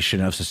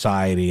organization of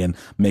society and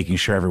making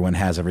sure everyone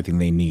has everything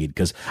they need?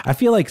 Because I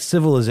feel like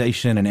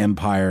civilization and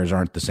empires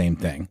aren't the same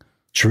thing.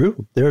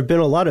 True. There have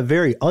been a lot of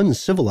very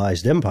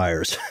uncivilized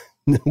empires.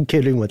 No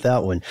kidding with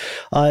that one.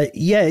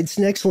 Yeah, it's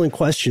an excellent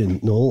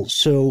question, Noel.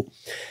 So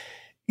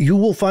you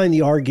will find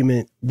the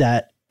argument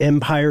that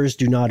empires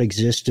do not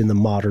exist in the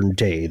modern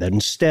day, that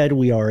instead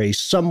we are a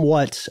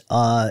somewhat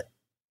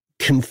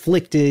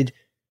conflicted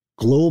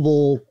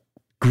global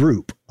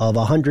group of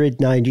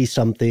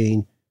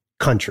 190-something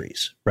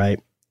countries,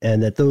 right?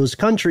 And that those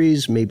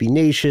countries may be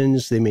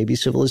nations, they may be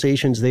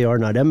civilizations, they are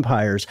not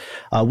empires.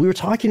 We were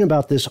talking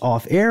about this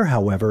off air,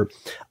 however.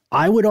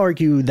 I would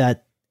argue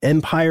that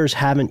empires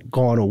haven't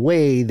gone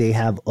away, they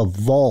have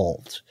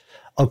evolved.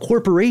 A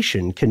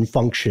corporation can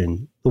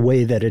function the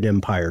way that an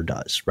empire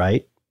does,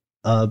 right?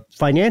 A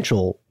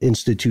financial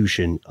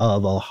institution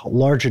of a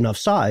large enough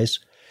size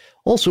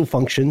also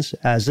functions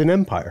as an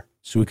empire.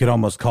 So we could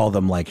almost call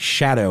them like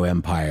shadow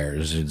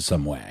empires in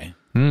some way.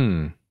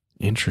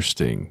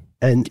 Interesting.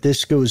 And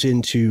this goes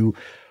into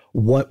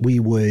what we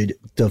would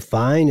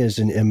define as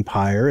an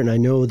empire. And I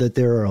know that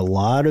there are a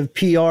lot of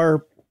PR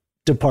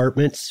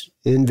departments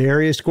in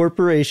various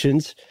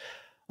corporations,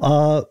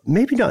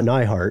 maybe not in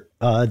iHeart,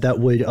 that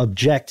would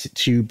object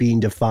to being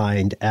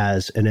defined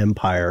as an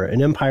empire.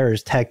 An empire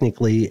is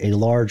technically a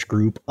large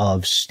group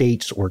of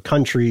states or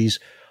countries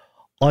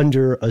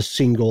under a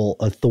single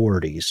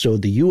authority. So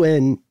the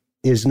UN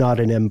is not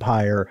an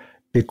empire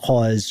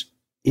because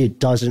it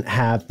doesn't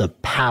have the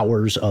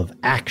powers of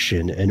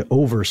action and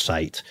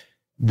oversight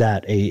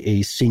that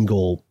a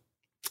single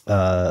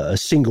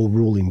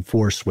ruling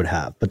force would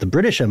have. But the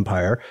British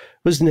Empire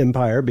was an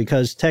empire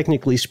because,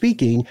 technically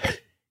speaking,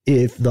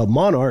 if the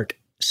monarch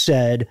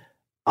said,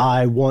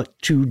 I want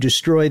to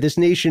destroy this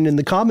nation in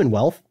the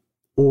Commonwealth,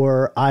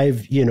 or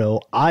I've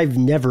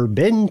never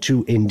been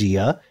to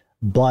India,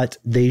 but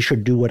they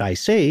should do what I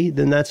say,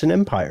 then that's an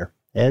empire.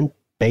 And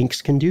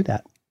banks can do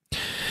that.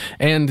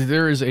 And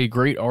there is a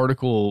great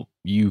article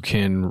you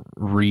can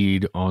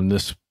read on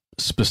this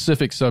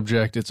specific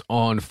subject. It's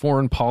on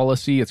foreign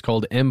policy. It's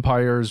called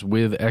Empires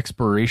with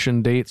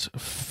Expiration Dates.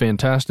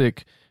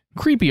 Fantastic,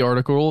 creepy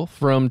article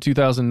from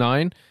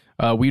 2009.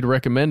 We'd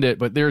recommend it,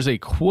 but there's a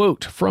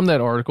quote from that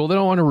article that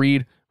I want to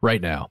read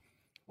right now,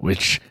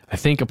 which I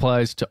think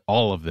applies to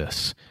all of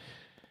this.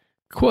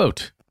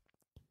 Quote,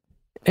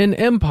 an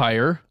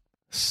empire,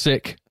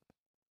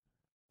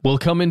 will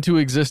come into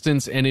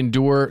existence and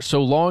endure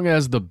so long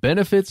as the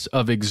benefits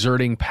of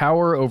exerting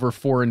power over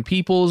foreign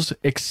peoples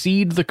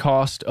exceed the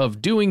cost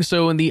of doing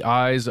so in the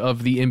eyes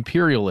of the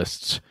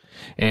imperialists,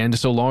 and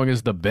so long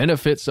as the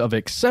benefits of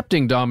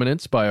accepting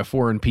dominance by a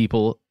foreign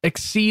people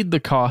exceed the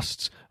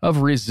costs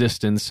of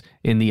resistance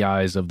in the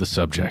eyes of the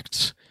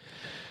subjects.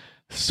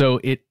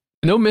 So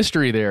no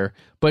mystery there,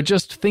 but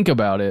just think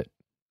about it.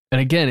 And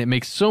again, it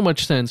makes so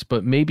much sense,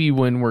 but maybe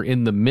when we're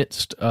in the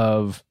midst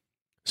of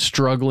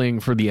struggling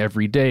for the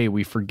everyday,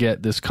 we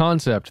forget this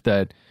concept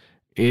that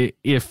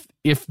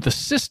if the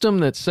system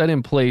that's set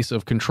in place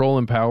of control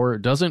and power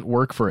doesn't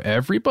work for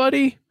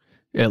everybody,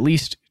 at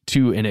least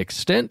to an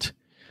extent,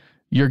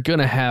 you're going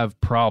to have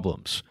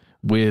problems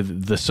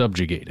with the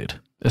subjugated,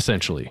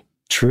 essentially.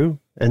 True.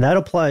 And that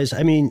applies,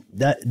 I mean,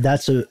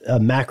 that's a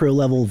macro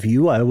level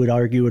view. I would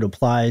argue it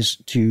applies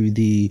to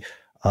the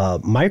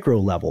micro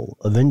level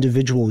of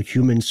individual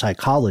human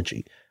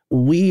psychology.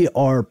 We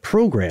are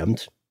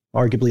programmed,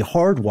 arguably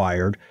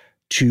hardwired,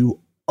 to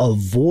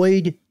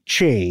avoid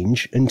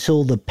change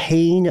until the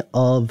pain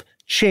of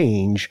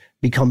change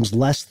becomes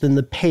less than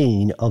the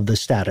pain of the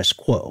status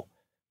quo,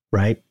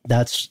 right?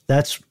 That's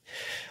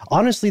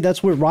honestly,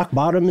 that's what rock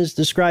bottom is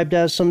described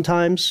as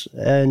sometimes.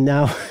 And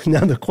now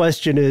the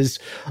question is,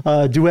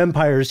 do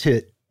empires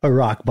hit a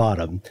rock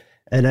bottom?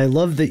 And I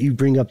love that you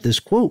bring up this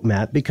quote,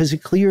 Matt, because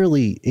it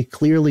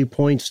clearly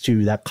points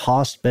to that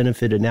cost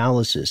benefit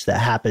analysis that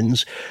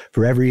happens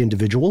for every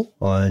individual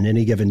on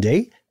any given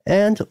day,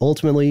 and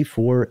ultimately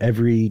for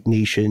every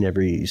nation,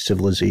 every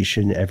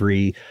civilization,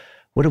 every,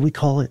 what do we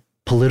call it?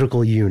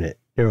 Political unit.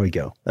 There we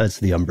go. That's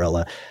the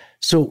umbrella.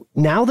 So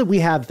now that we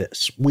have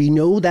this, we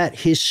know that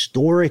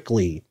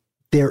historically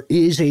there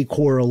is a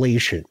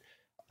correlation,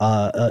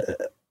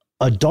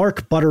 a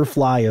dark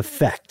butterfly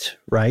effect,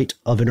 right,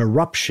 of an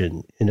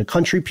eruption in a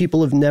country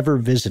people have never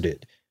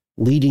visited,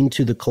 leading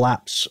to the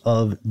collapse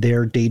of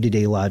their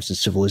day-to-day lives and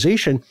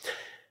civilization.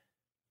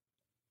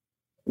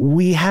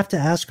 We have to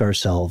ask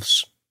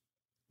ourselves,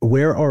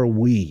 where are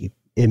we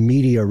in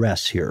media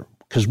res here?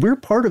 Because we're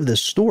part of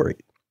this story.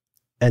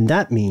 And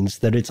that means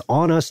that it's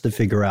on us to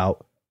figure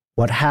out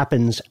what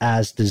happens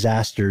as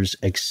disasters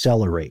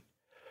accelerate.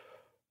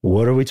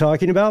 What are we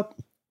talking about?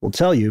 We'll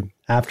tell you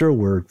after a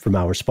word from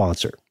our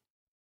sponsor.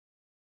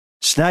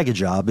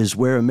 Snagajob is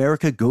where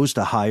America goes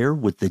to hire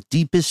with the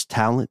deepest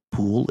talent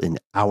pool in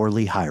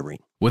hourly hiring.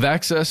 With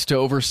access to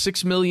over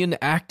 6 million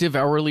active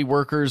hourly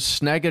workers,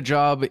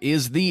 Snagajob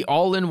is the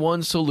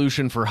all-in-one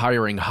solution for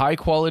hiring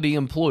high-quality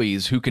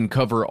employees who can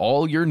cover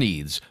all your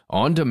needs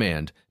on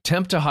demand,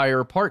 temp to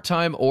hire,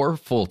 part-time or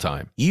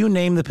full-time. You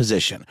name the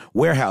position: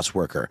 warehouse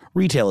worker,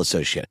 retail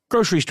associate,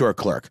 grocery store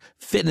clerk,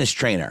 fitness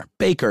trainer,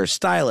 baker,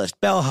 stylist,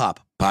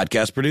 bellhop,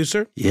 podcast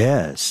producer?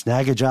 Yeah,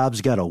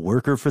 Snagajob's got a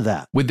worker for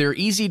that. With their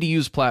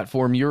easy-to-use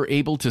platform, you're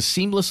able to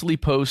seamlessly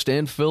post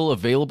and fill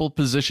available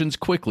positions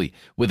quickly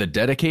with a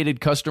dedicated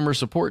customer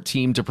support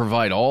team to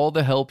provide all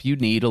the help you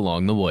need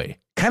along the way.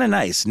 Kind of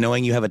nice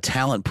knowing you have a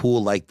talent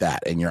pool like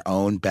that in your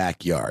own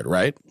backyard,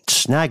 right?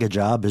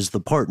 Snagajob is the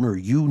partner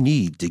you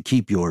need to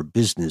keep your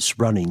business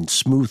running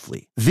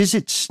smoothly.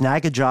 Visit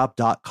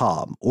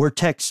snagajob.com or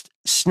text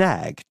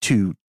snag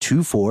to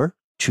 24222.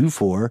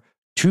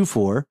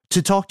 888-2424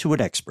 to talk to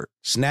an expert.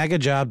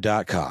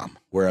 Snagajob.com,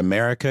 where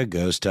America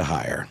goes to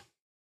hire.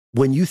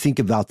 When you think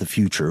about the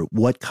future,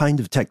 what kind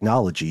of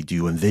technology do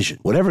you envision?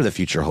 Whatever the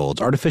future holds,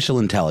 artificial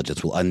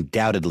intelligence will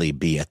undoubtedly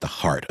be at the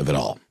heart of it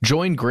all.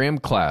 Join Graham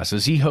Class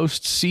as he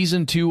hosts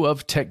Season 2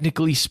 of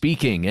Technically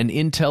Speaking, an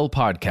Intel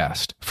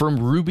podcast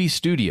from Ruby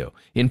Studio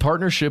in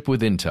partnership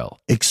with Intel.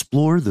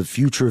 Explore the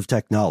future of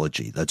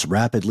technology that's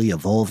rapidly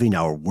evolving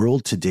our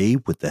world today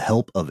with the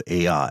help of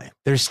AI.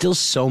 There's still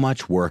so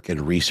much work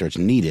and research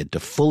needed to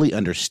fully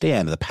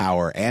understand the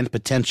power and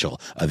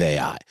potential of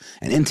AI,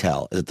 and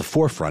Intel is at the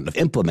forefront of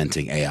implementing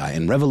AI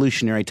and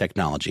revolutionary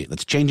technology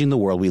that's changing the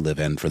world we live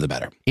in for the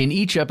better. In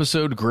each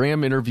episode,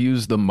 Graham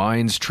interviews the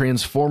minds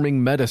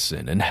transforming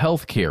medicine and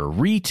healthcare,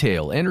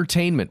 retail,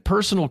 entertainment,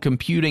 personal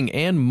computing,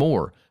 and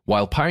more,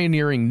 while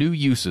pioneering new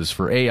uses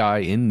for AI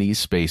in these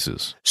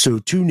spaces. So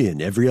tune in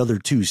every other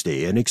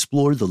Tuesday and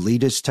explore the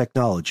latest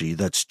technology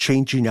that's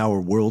changing our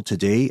world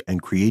today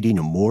and creating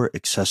a more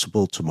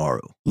accessible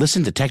tomorrow.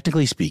 Listen to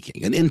Technically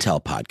Speaking, an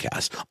Intel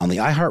podcast on the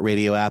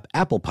iHeartRadio app,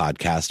 Apple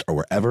Podcast, or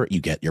wherever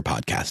you get your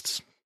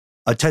podcasts.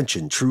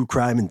 Attention, true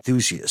crime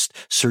enthusiast,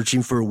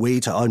 searching for a way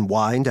to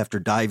unwind after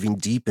diving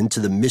deep into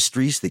the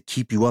mysteries that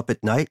keep you up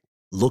at night?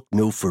 Look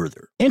no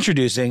further.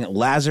 Introducing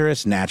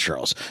Lazarus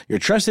Naturals, your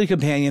trusted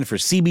companion for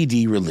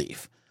CBD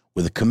relief.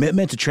 With a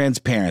commitment to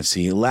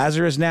transparency,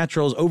 Lazarus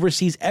Naturals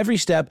oversees every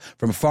step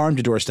from farm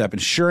to doorstep,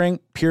 ensuring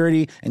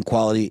purity and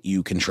quality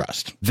you can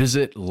trust.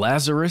 Visit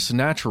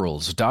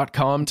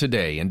LazarusNaturals.com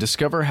today and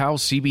discover how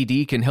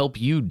CBD can help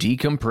you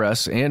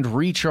decompress and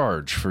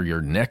recharge for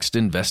your next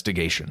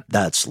investigation.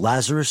 That's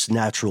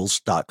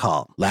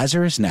LazarusNaturals.com.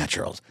 Lazarus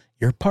Naturals,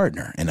 your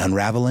partner in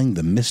unraveling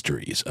the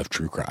mysteries of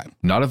true crime.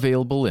 Not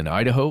available in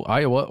Idaho,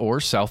 Iowa,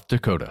 or South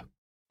Dakota.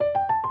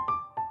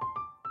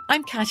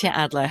 I'm Katya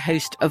Adler,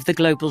 host of The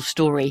Global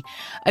Story.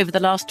 Over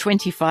the last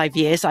 25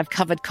 years, I've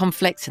covered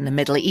conflicts in the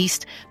Middle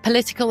East,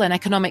 political and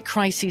economic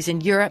crises in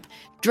Europe,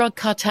 drug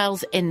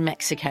cartels in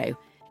Mexico.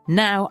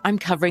 Now I'm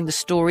covering the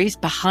stories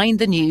behind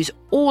the news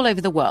all over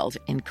the world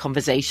in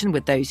conversation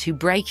with those who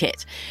break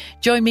it.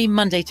 Join me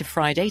Monday to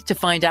Friday to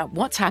find out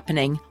what's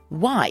happening,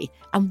 why,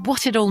 and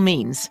what it all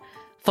means.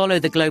 Follow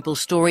The Global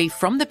Story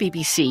from the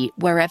BBC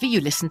wherever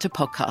you listen to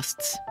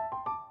podcasts.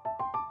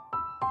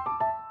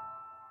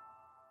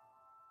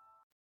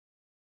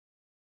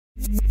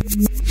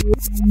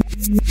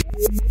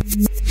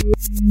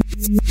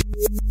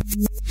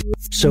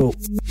 So,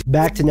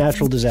 back to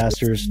natural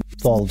disasters,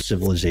 fall of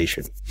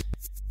civilization.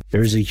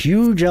 There's a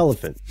huge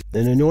elephant,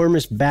 an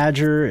enormous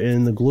badger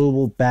in the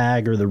global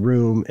bag or the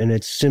room, and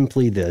it's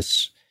simply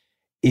this.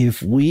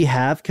 If we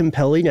have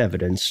compelling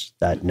evidence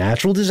that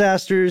natural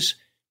disasters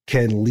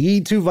can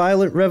lead to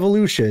violent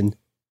revolution,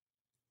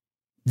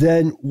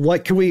 then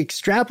what can we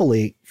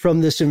extrapolate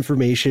from this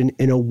information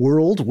in a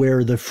world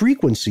where the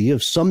frequency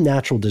of some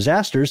natural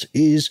disasters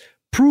is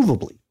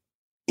provably,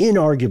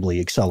 inarguably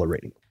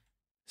accelerating?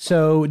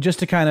 So just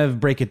to kind of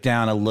break it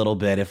down a little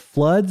bit, if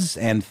floods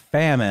and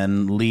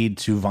famine lead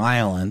to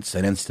violence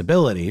and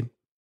instability,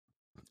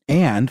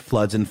 and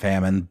floods and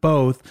famine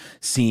both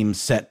seem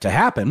set to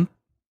happen,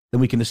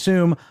 then we can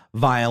assume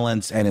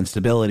violence and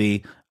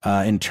instability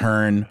in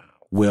turn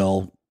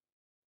will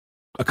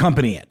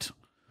accompany it.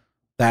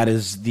 That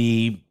is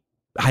the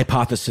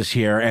hypothesis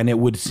here, and it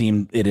would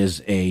seem it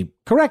is a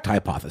correct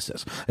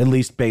hypothesis, at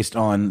least based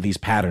on these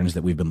patterns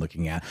that we've been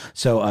looking at.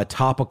 So a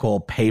topical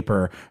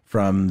paper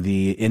from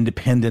the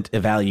Independent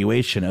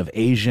Evaluation of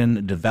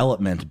Asian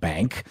Development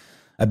Bank.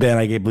 Ben,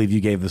 I believe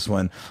you gave this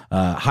one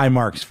high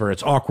marks for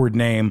its awkward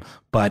name,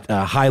 but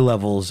high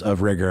levels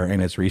of rigor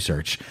in its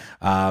research.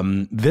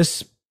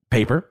 This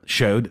paper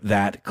showed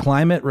that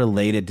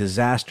climate-related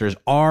disasters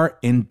are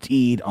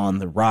indeed on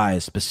the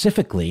rise,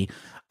 specifically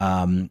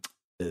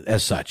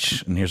as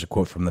such, and here's a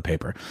quote from the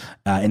paper,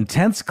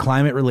 intense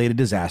climate-related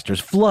disasters,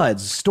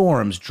 floods,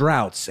 storms,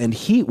 droughts, and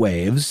heat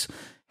waves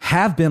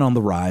have been on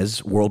the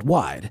rise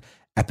worldwide.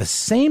 At the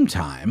same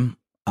time,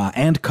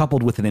 and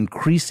coupled with an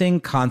increasing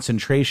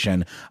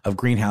concentration of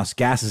greenhouse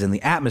gases in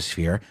the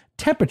atmosphere,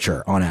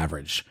 temperature on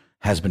average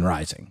has been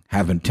rising.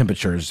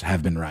 Temperatures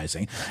have been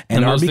rising.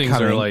 And those things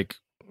are like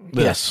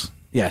this.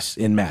 Yes,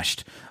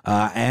 enmeshed,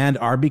 and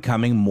are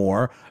becoming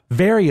more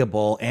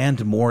variable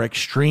and more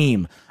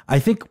extreme. I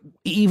think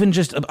even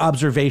just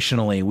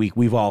observationally,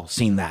 we've all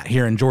seen that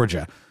here in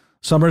Georgia.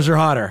 Summers are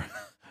hotter,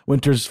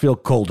 winters feel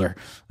colder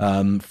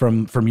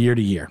from year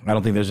to year. I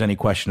don't think there's any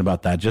question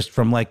about that, just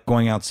from like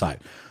going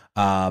outside.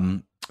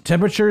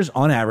 Temperatures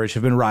on average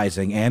have been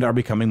rising and are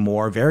becoming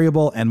more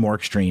variable and more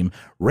extreme.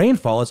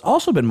 Rainfall has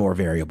also been more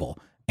variable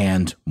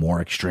and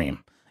more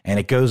extreme. And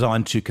it goes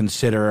on to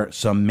consider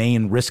some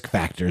main risk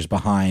factors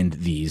behind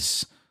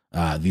these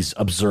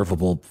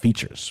observable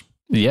features.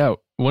 Yeah,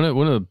 one of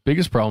the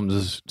biggest problems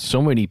is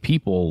so many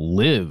people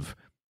live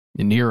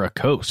near a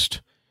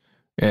coast.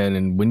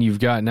 And when you've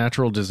got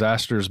natural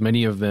disasters,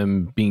 many of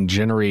them being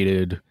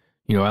generated,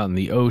 out in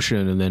the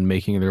ocean and then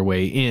making their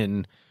way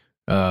in,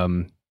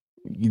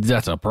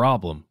 that's a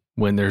problem.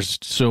 when there's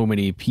so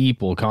many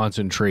people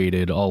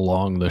concentrated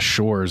along the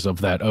shores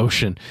of that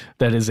ocean.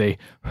 That is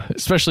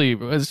especially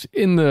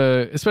in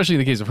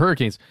the case of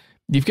hurricanes,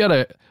 you've got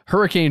a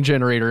hurricane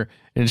generator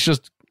and it's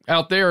just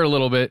out there a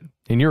little bit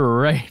and you're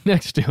right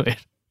next to it.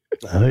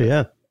 Oh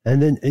yeah.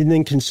 And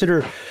then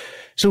consider,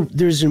 so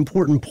there's an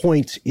important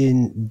point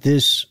in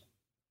this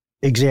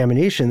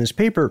examination, this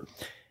paper,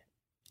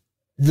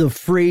 the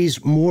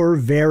phrase more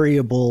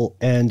variable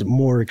and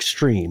more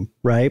extreme,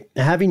 right?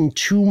 Having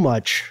too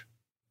much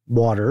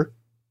water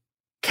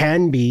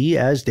can be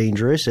as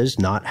dangerous as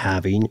not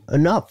having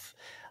enough.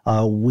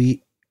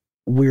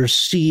 We're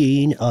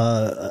seeing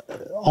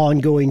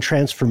ongoing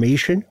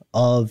transformation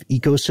of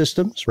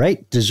ecosystems,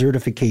 right?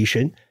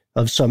 Desertification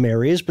of some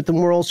areas, but then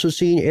we're also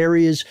seeing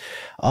areas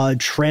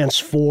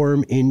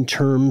transform in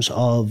terms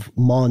of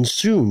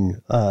monsoon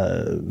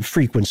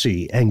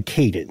frequency and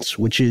cadence,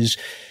 which is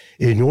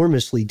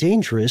enormously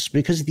dangerous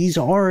because these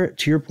are,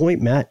 to your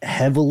point, Matt,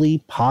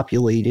 heavily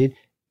populated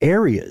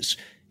areas.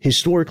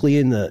 Historically,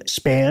 in the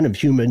span of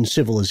human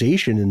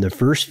civilization, in the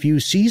first few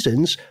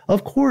seasons,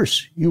 of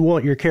course, you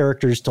want your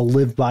characters to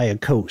live by a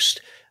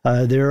coast.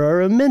 There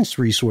are immense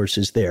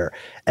resources there.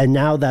 And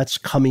now that's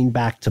coming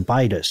back to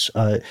bite us.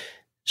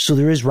 So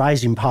there is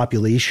rising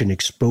population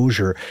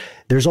exposure.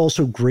 There's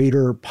also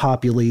greater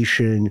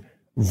population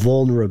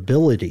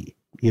vulnerability.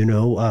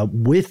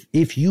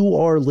 If you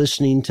are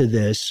listening to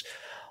this,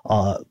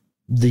 the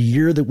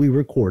year that we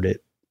record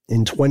it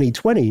in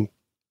 2020,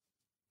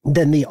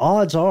 then the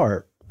odds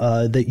are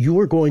that you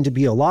are going to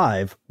be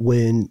alive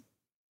when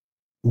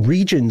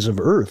regions of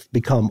Earth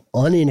become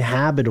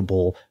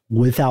uninhabitable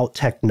without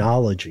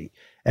technology.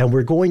 And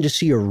we're going to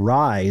see a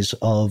rise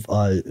of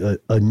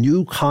a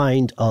new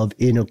kind of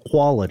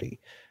inequality.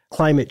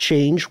 Climate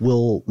change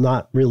will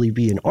not really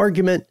be an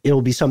argument.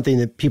 It'll be something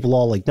that people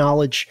all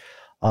acknowledge.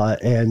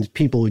 And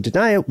people who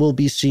deny it will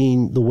be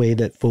seeing the way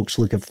that folks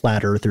look at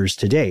flat earthers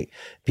today.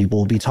 People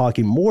will be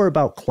talking more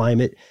about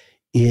climate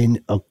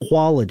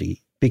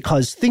inequality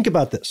because think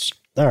about this.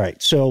 All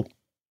right. So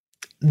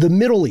the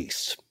Middle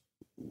East,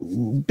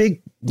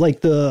 big,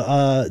 like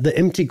the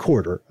empty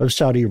quarter of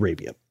Saudi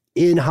Arabia,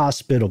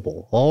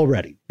 inhospitable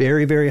already,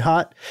 very, very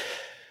hot,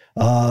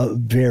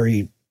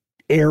 very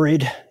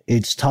arid.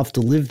 It's tough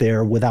to live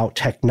there without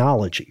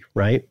technology,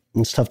 right?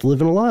 It's tough to live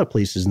in a lot of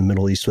places in the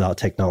Middle East without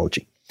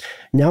technology.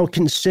 Now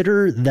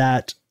consider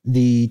that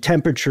the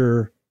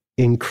temperature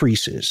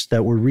increases,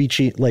 that we're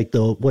reaching like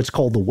what's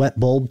called the wet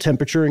bulb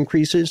temperature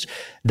increases.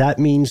 That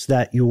means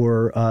that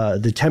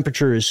the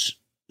temperature is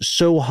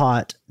so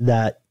hot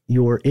that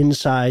your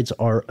insides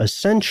are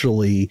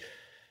essentially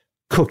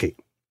cooking,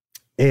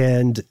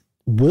 and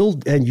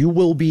you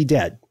will be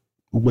dead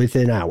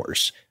within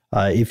hours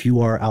if you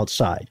are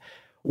outside.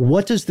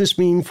 What does this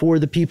mean for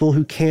the people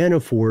who can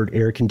afford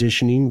air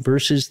conditioning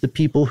versus the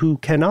people who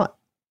cannot?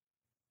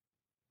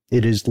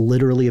 It is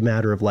literally a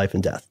matter of life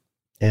and death,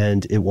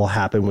 and it will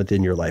happen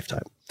within your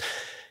lifetime.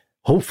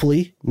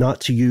 Hopefully not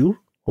to you,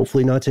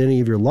 hopefully not to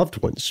any of your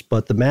loved ones,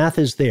 but the math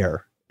is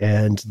there,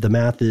 and the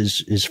math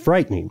is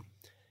frightening.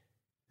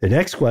 The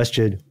next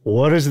question,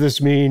 what does this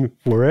mean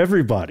for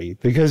everybody?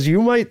 Because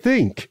you might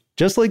think,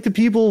 just like the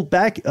people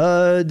back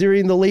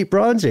during the late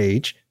Bronze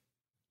Age,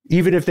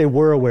 even if they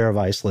were aware of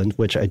Iceland,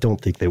 which I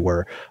don't think they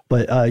were,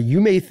 but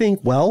you may think,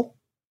 well,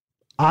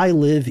 I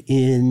live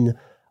in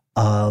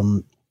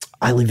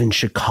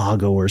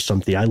Chicago or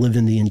something. I live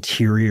in the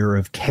interior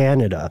of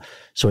Canada,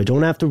 so I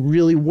don't have to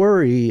really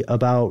worry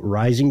about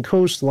rising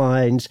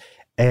coastlines.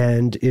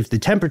 And if the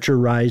temperature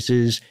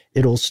rises,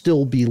 it'll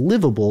still be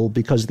livable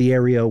because the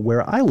area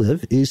where I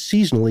live is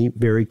seasonally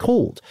very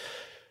cold.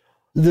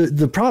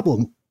 The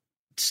problem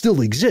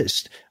still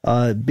exists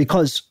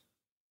because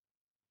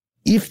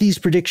if these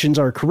predictions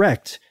are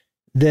correct,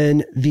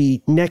 then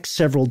the next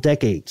several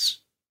decades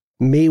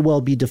may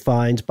well be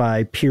defined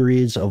by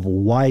periods of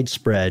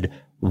widespread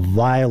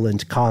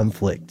violent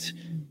conflict.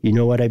 You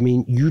know what I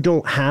mean? You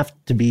don't have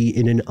to be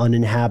in an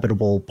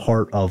uninhabitable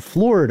part of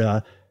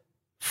Florida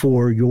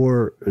for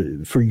your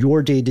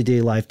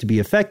day-to-day life to be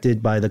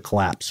affected by the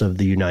collapse of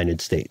the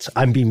United States.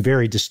 I'm being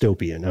very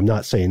dystopian. I'm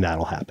not saying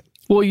that'll happen.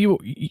 Well,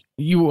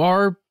 you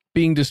are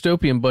being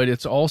dystopian, but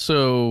it's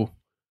also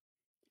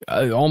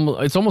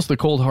it's almost the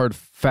cold hard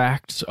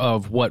facts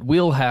of what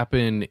will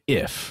happen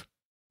if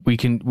we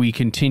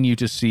continue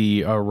to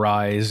see a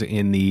rise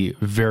in the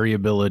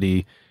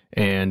variability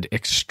and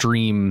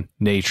extreme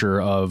nature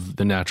of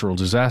the natural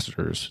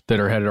disasters that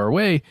are headed our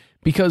way,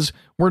 because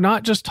we're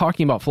not just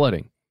talking about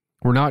flooding.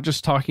 We're not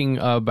just talking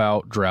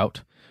about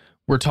drought.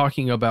 We're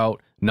talking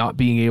about not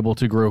being able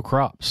to grow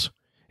crops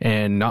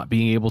and not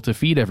being able to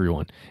feed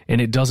everyone.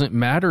 And it doesn't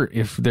matter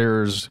if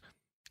there's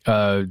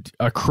a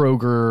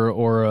Kroger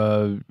or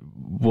a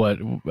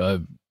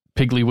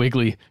Piggly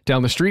Wiggly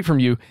down the street from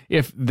you,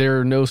 if there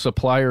are no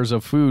suppliers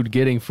of food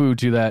getting food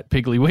to that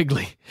Piggly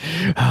Wiggly.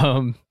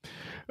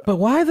 But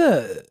why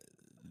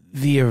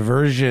the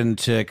aversion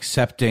to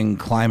accepting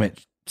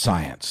climate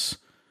science?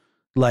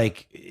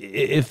 Like,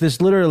 if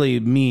this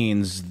literally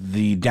means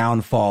the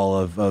downfall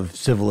of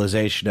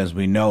civilization as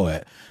we know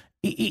it,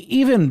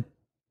 even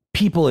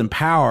people in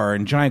power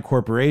and giant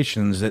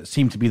corporations that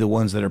seem to be the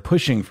ones that are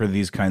pushing for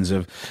these kinds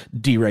of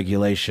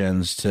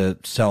deregulations to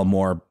sell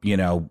more,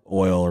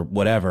 oil or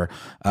whatever.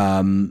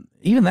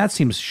 Even that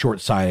seems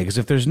short-sighted, because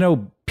if there's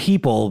no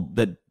people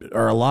that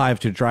are alive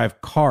to drive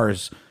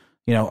cars,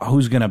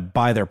 who's going to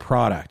buy their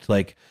product?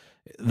 Like,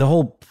 the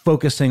whole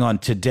focusing on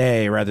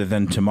today rather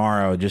than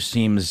tomorrow just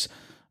seems,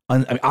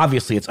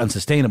 obviously it's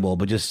unsustainable,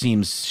 but just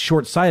seems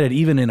short-sighted,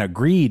 even in a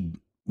greed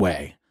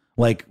way.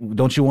 Like,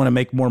 don't you want to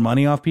make more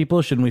money off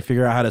people? Shouldn't we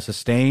figure out how to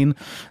sustain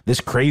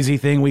this crazy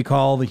thing we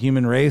call the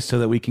human race so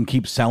that we can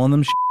keep selling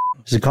them shit?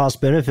 It's a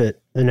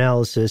cost-benefit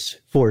analysis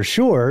for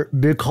sure,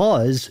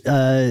 because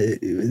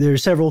there are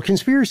several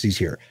conspiracies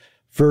here.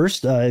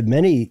 First,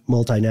 many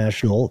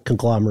multinational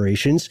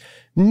conglomerations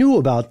knew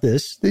about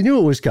this. They knew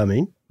it was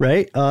coming,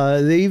 right?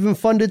 They even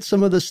funded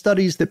some of the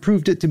studies that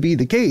proved it to be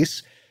the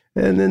case,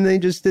 and then they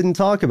just didn't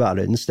talk about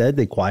it. Instead,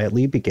 they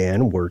quietly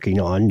began working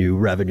on new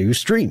revenue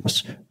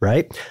streams,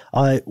 right?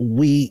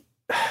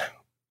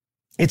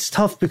 It's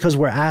tough because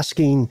we're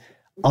asking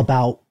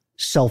about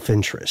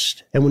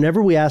self-interest. And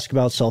whenever we ask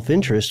about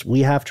self-interest,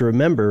 we have to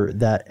remember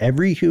that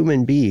every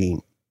human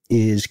being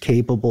is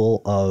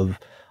capable of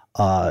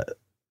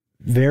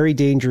very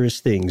dangerous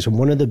things. And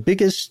one of the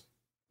biggest,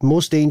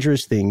 most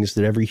dangerous things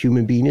that every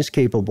human being is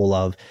capable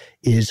of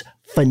is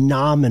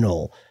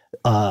phenomenal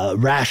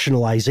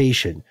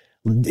rationalization.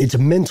 It's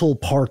mental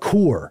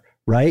parkour,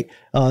 right?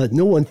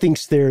 No one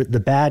thinks they're the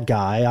bad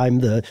guy. I'm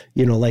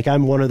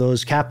I'm one of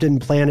those Captain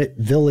Planet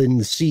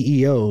villain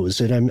CEOs.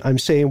 And I'm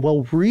saying,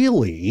 well,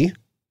 really,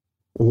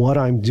 what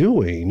I'm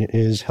doing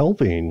is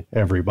helping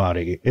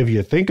everybody, if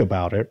you think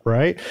about it,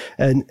 right?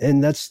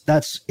 And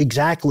that's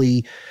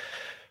exactly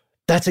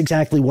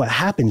what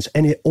happens.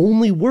 And it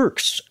only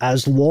works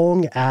as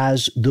long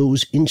as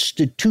those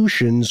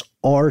institutions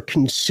are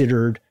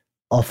considered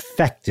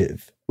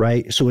effective,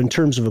 right? So in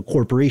terms of a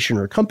corporation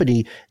or a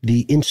company,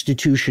 the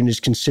institution is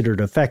considered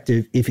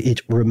effective if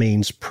it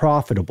remains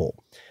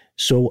profitable.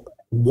 So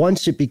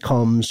once it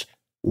becomes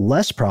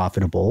less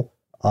profitable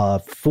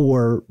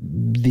for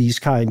these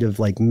kind of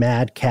like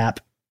madcap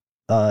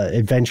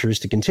adventures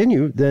to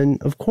continue, then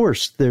of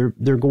course they're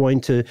going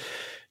to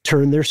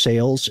turn their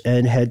sails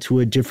and head to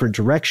a different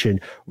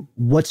direction.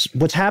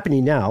 What's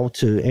happening now,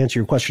 to answer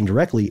your question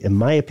directly, in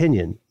my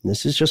opinion,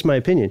 this is just my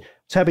opinion,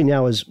 what's happening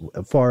now as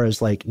far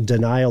as like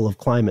denial of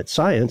climate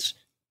science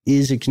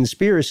is a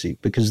conspiracy,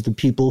 because the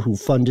people who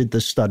funded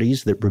the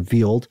studies that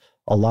revealed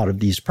a lot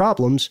of these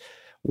problems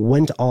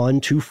went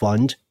on to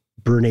fund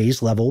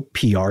Bernays level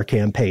PR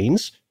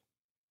campaigns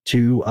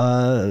to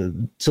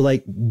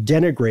like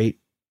denigrate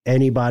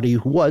anybody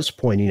who was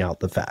pointing out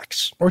the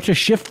facts. Or to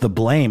shift the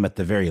blame at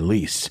the very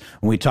least.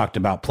 When we talked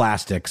about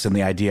plastics and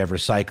the idea of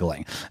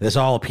recycling, it's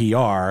all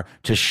PR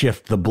to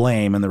shift the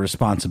blame and the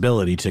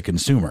responsibility to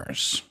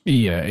consumers.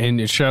 Yeah,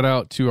 and shout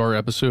out to our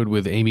episode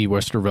with Amy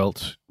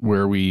Westervelt,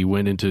 where we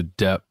went into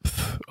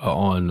depth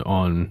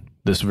on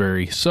this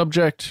very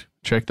subject.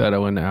 Check that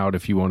one out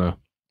if you want to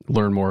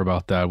learn more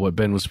about that. What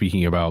Ben was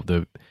speaking about,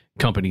 the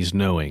companies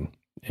knowing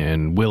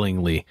and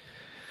willingly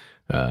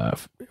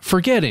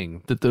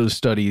forgetting that those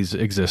studies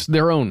exist,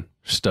 their own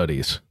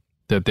studies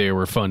that they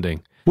were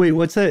funding. Wait,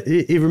 what's that?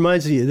 It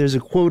reminds me, there's a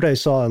quote I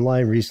saw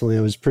online recently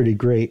that was pretty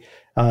great.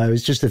 It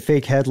was just a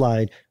fake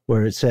headline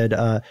where it said,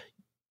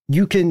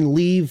 you can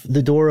leave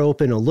the door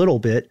open a little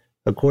bit,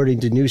 according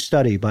to new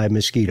study by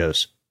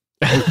mosquitoes.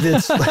 We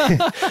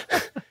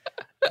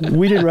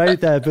didn't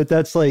write that, but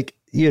that's like,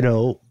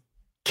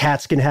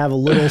 cats can have a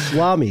little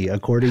salami,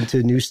 according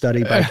to new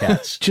study by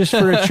cats. Just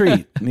for a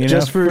treat.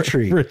 For a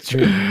treat.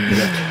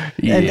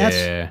 Yeah.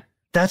 And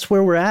that's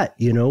where we're at,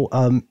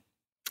 and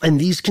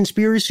these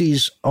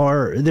conspiracies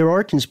there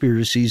are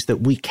conspiracies that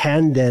we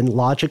can then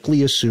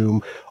logically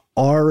assume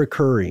are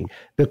occurring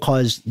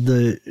because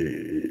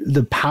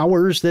the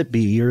powers that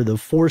be, or the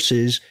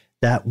forces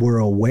that were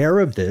aware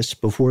of this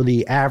before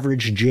the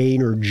average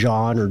Jane or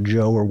John or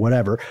Joe or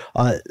whatever,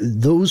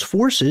 those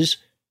forces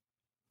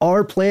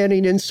are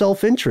planning in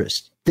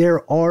self-interest.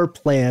 There are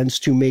plans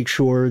to make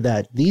sure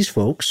that these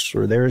folks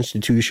or their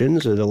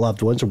institutions or their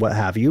loved ones or what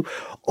have you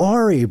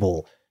are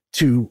able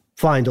to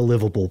find a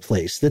livable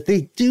place, that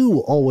they do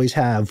always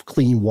have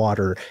clean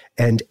water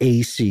and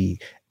AC.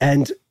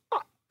 And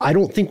I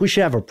don't think we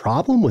should have a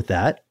problem with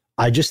that.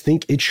 I just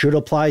think it should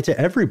apply to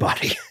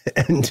everybody.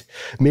 And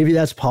maybe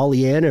that's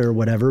Pollyanna or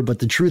whatever, but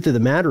the truth of the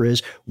matter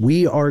is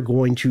we are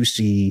going to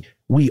see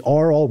a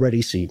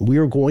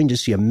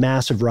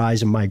massive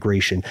rise in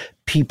migration.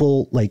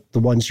 People like the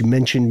ones you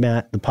mentioned,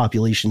 Matt, the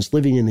populations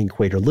living in the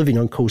equator, living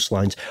on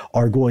coastlines,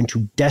 are going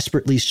to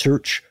desperately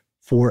search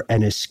for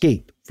an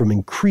escape from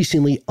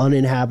increasingly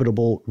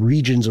uninhabitable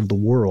regions of the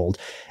world.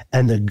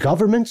 And the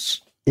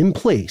governments in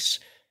place,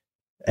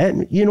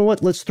 and you know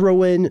what? Let's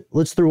throw in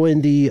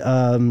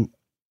the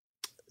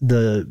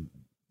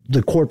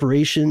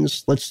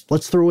corporations.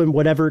 Let's throw in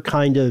whatever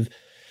kind of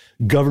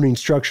governing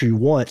structure you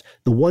want.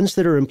 The ones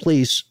that are in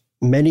place,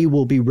 many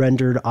will be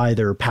rendered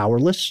either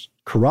powerless,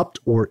 corrupt,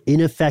 or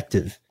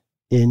ineffective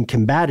in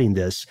combating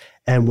this.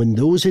 And when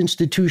those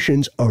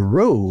institutions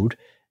erode,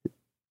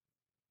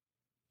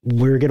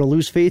 we're going to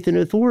lose faith in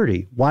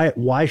authority.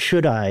 Why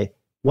should I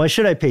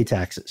pay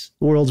taxes?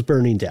 The world's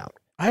burning down.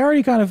 I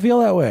already kind of feel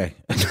that way.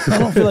 I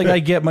don't feel like I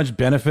get much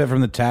benefit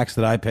from the tax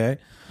that I pay,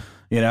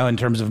 in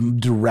terms of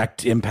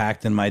direct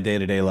impact in my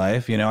day-to-day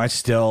life. I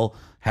still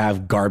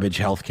have garbage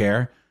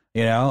healthcare.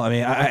 I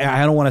mean,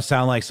 I don't want to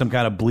sound like some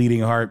kind of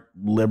bleeding heart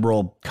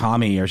liberal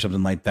commie or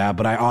something like that,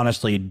 but I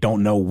honestly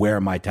don't know where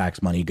my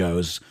tax money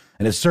goes.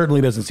 And it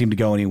certainly doesn't seem to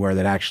go anywhere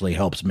that actually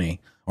helps me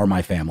or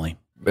my family.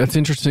 That's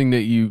interesting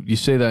that you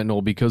say that,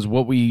 Noel, because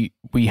what we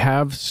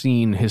have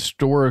seen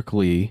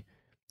historically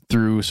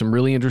through some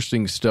really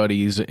interesting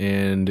studies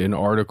and an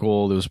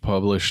article that was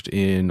published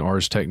in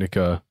Ars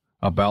Technica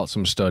about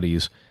some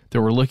studies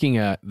that were looking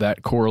at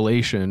that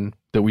correlation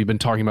that we've been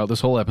talking about this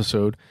whole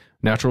episode,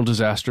 natural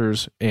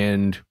disasters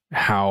and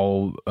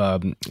how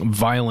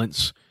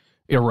violence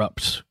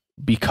erupts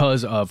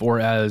because of or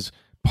as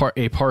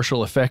a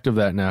partial effect of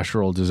that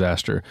natural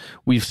disaster.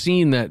 We've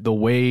seen that the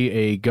way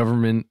a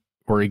government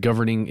or a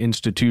governing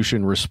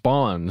institution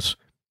responds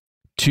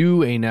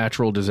to a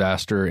natural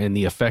disaster and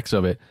the effects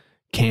of it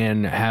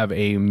can have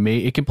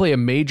it can play a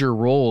major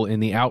role in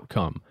the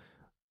outcome.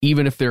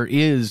 Even if there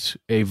is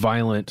a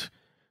violent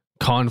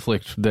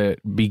conflict that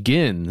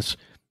begins,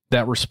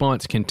 that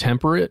response can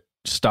temper it,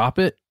 stop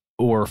it,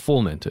 or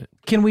foment it.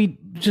 Can we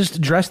just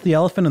address the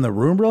elephant in the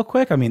room real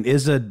quick? I mean,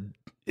 is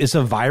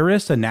a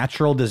virus a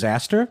natural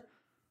disaster?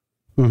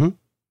 Mm-hmm.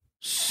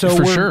 So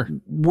for sure,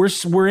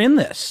 we're in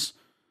this,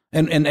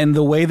 and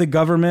the way the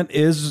government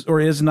is or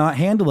is not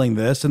handling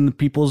this, and the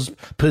people's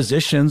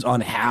positions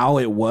on how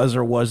it was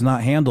or was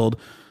not handled,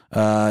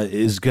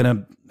 is going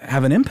to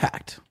have an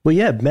impact. Well,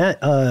 yeah,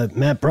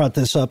 Matt brought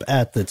this up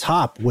at the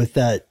top with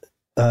that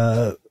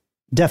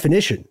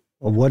definition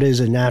of what is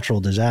a natural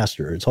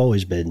disaster. It's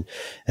always been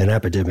an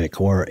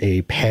epidemic or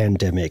a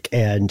pandemic.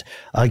 And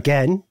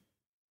again,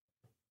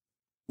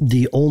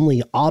 the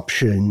only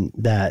option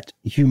that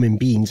human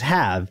beings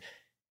have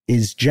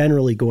is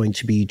generally going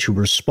to be to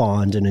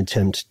respond and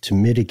attempt to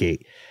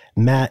mitigate.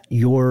 Matt,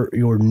 your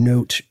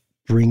note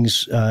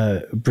brings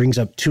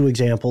up two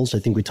examples. I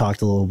think we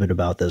talked a little bit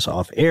about this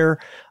off air.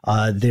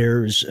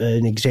 There's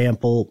an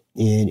example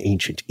in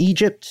ancient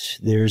Egypt.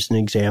 There's an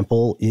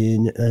example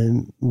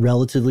in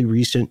relatively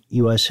recent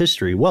U.S.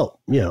 history. Well,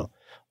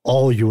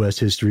 all U.S.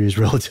 history is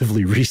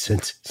relatively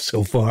recent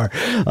so far.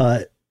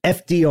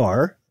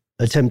 FDR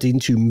attempting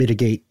to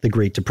mitigate the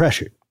Great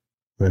Depression,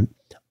 right?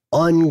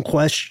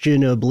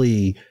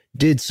 Unquestionably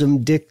did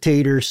some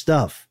dictator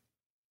stuff.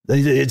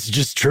 It's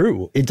just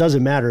true. It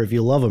doesn't matter if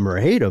you love him or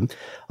hate him.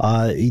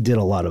 He did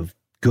a lot of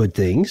good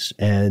things,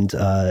 and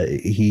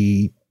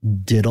he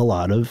did a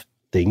lot of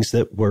things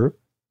that were,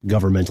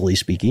 governmentally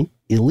speaking,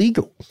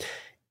 illegal.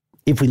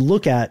 If we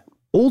look at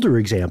older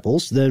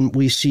examples, then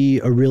we see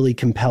a really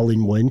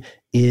compelling one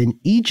in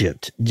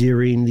Egypt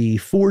during the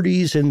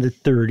 40s and the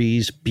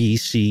 30s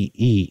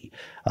BCE.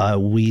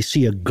 We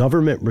see a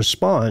government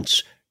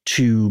response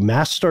to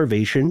mass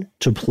starvation,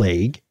 to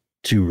plague,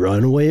 to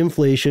runaway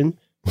inflation,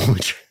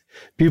 which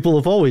people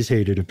have always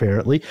hated,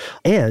 apparently.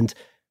 And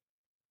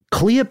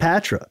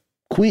Cleopatra,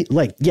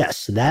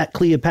 that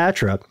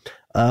Cleopatra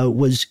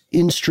was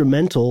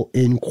instrumental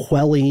in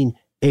quelling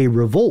a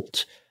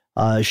revolt.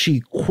 She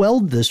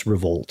quelled this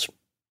revolt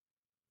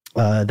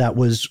that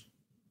was,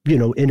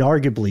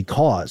 inarguably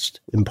caused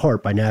in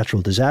part by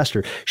natural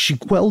disaster. She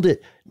quelled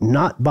it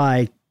not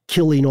by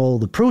killing all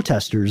the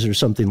protesters or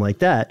something like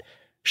that.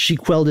 She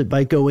quelled it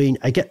by going,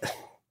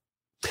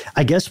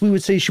 I guess we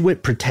would say she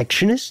went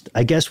protectionist.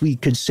 I guess we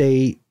could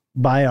say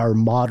by our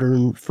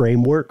modern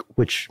framework,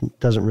 which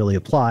doesn't really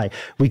apply,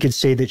 we could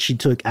say that she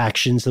took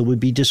actions that would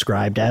be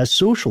described as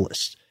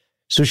socialist.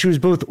 So she was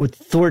both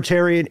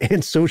authoritarian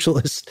and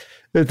socialist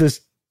at the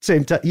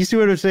same time. You see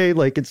what I'm saying?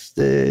 Like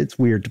it's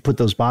weird to put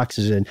those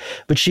boxes in,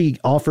 but she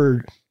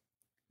offered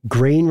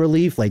grain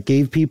relief, like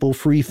gave people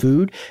free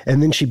food,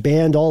 and then she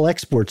banned all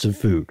exports of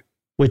food,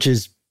 which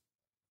is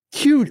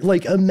huge.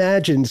 Like,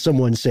 imagine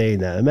someone saying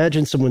that.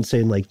 Imagine someone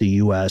saying like the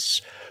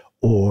US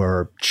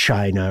or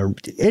China or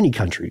any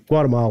country,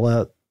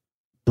 Guatemala,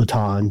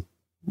 Bhutan,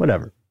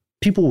 whatever.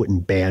 People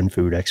wouldn't ban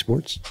food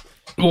exports.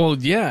 Well,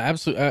 yeah,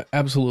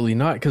 absolutely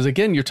not. Because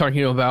again, you're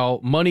talking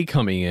about money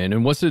coming in,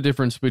 and what's the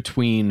difference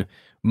between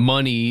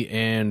money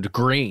and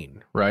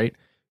grain, right?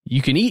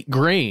 You can eat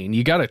grain.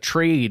 You got to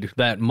trade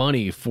that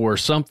money for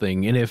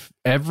something. And if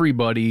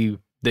everybody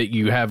that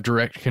you have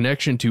direct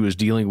connection to is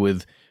dealing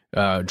with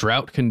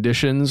drought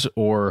conditions,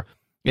 or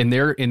in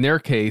their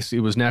case, it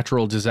was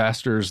natural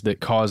disasters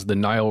that caused the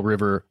Nile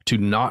River to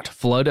not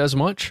flood as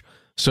much.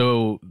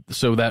 So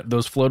that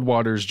those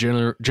floodwaters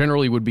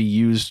generally would be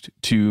used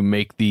to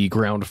make the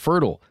ground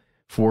fertile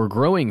for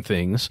growing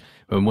things.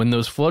 And when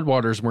those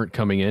floodwaters weren't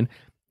coming in,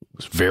 it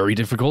was very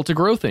difficult to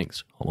grow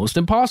things, almost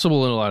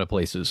impossible in a lot of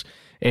places.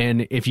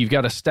 And if you've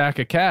got a stack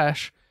of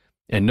cash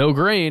and no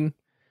grain,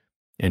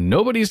 and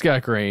nobody's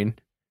got grain,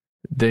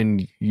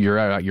 then you're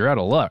out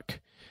of luck.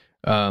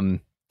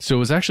 So it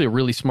was actually a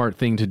really smart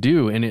thing to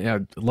do. And I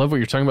love what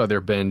you're talking about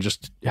there, Ben,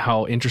 just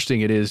how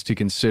interesting it is to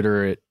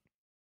consider it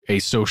a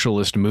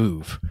socialist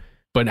move,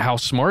 but how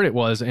smart it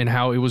was and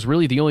how it was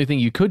really the only thing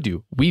you could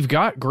do. We've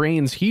got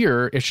grains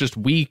here. It's just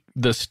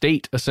the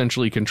state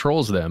essentially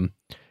controls them.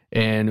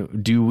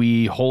 And do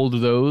we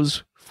hold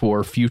those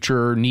for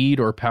future need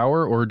or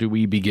power, or do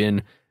we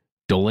begin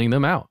doling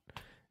them out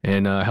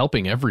and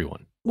helping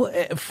everyone? Well,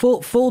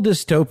 full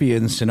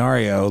dystopian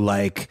scenario,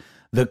 like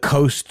the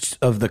coasts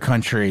of the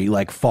country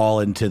like fall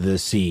into the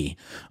sea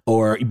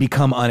or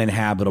become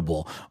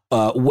uninhabitable,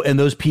 and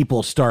those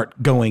people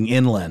start going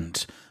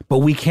inland, but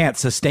we can't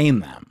sustain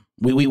them.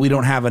 We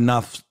don't have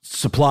enough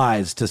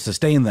supplies to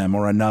sustain them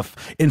or enough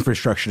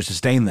infrastructure to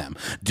sustain them.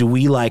 Do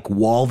we like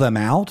wall them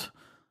out?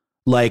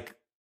 Like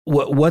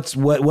what's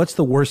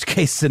the worst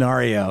case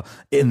scenario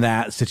in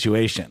that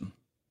situation?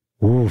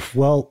 Oof,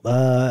 well,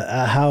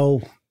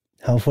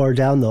 how far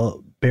down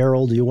the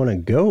barrel do you want to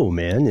go,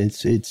 man?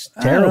 It's terrible.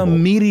 I don't know,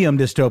 medium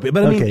dystopia,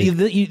 but I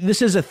mean,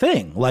 this is a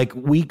thing. Like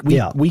we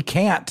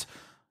can't.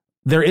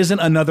 There isn't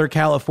another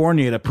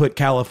California to put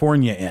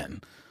California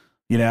in,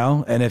 you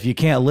know. And if you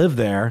can't live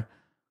there,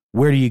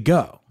 where do you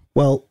go?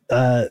 Well,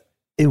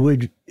 it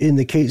would, in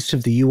the case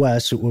of the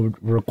U.S., it would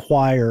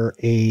require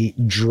a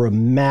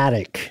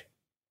dramatic,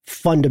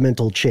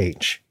 fundamental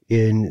change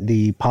in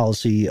the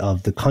policy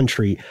of the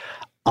country.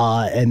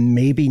 And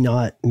maybe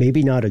not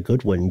a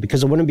good one,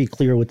 because I want to be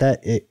clear with that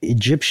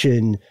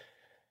Egyptian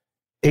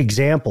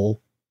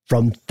example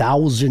from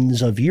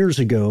thousands of years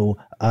ago.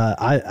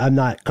 I'm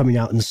not coming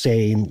out and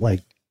saying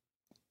like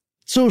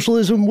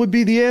socialism would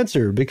be the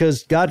answer,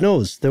 because God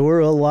knows there were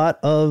a lot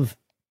of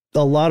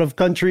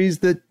countries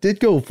that did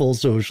go full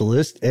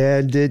socialist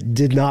and it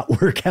did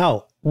not work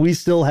out. We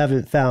still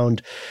haven't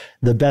found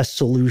the best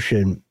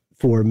solution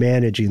for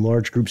managing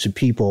large groups of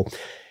people.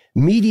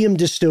 Medium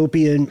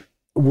dystopian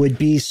would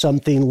be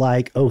something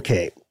like,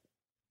 okay,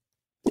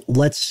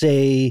 let's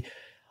say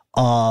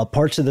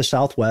parts of the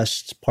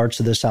Southwest, parts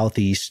of the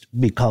Southeast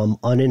become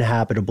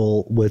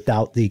uninhabitable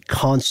without the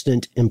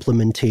constant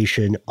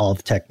implementation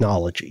of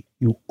technology.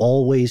 You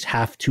always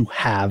have to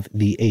have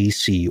the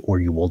AC or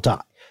you will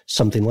die,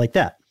 something like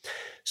that.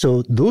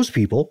 So those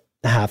people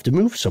have to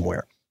move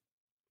somewhere.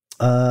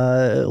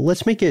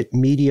 Let's make it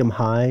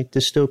medium-high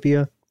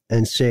dystopia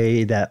and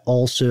say that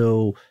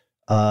also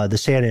the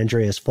San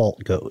Andreas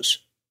Fault goes.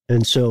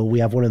 And so we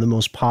have one of the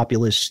most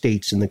populous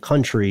states in the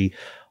country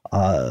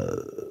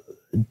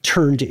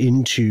turned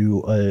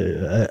into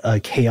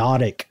a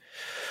chaotic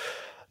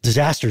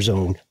disaster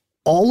zone.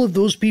 All of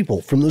those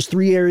people from those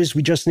three areas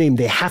we just named,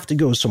 they have to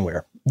go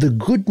somewhere. The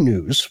good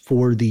news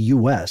for the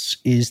U.S.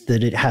 is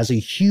that it has a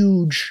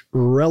huge,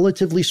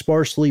 relatively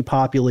sparsely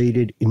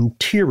populated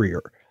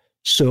interior.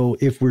 So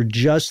if we're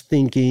just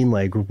thinking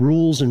like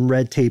rules and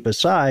red tape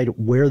aside,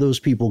 where those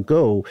people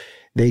go,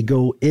 they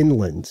go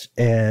inland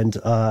and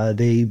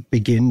they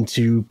begin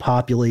to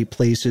populate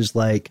places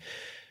like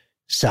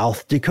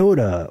South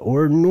Dakota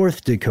or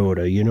North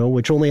Dakota, you know,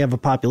 which only have a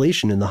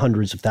population in the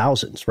hundreds of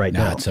thousands right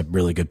now. That's a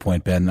really good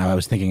point, Ben. I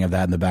was thinking of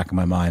that in the back of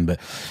my mind, but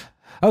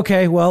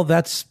okay, well,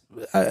 that's,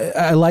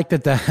 I like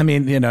that. I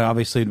mean, you know,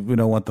 obviously we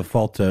don't want the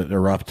fault to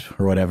erupt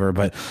or whatever,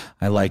 but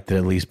I like that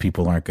at least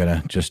people aren't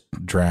going to just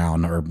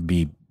drown or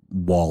be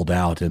walled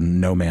out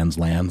in no man's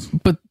land.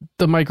 But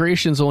the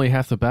migration's only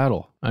half the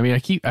battle. I mean,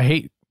 I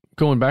hate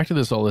going back to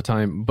this all the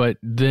time, but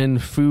then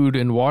food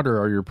and water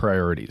are your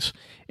priorities.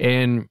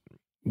 And,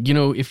 you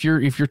know, if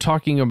you're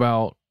talking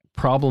about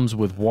problems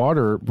with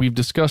water, we've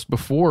discussed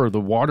before the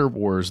water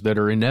wars that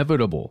are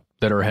inevitable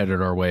that are headed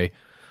our way.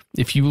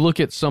 If you look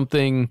at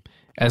something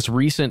as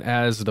recent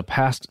as the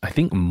past, I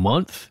think,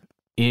 month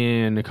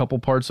in a couple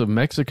parts of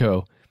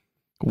Mexico,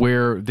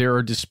 where there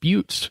are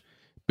disputes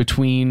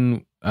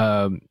between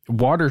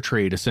water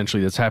trade,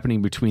 essentially, that's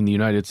happening between the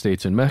United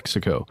States and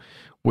Mexico,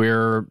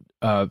 where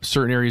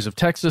certain areas of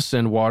Texas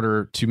send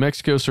water to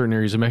Mexico, certain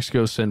areas of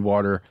Mexico send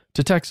water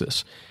to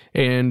Texas.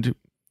 And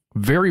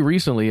very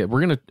recently,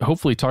 we're going to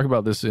hopefully talk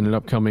about this in an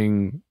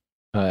upcoming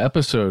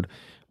episode,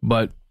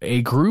 but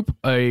a group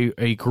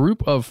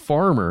of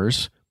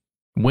farmers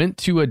went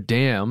to a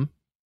dam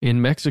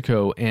in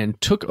Mexico and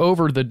took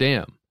over the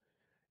dam,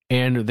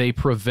 and they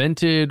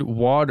prevented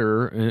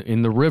water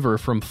in the river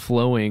from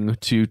flowing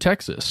to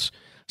Texas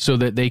so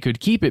that they could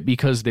keep it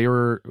because they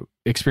were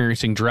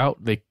experiencing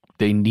drought.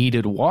 They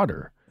needed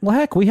water. Well,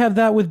 heck, we have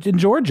that in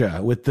Georgia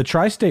with the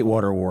tri-state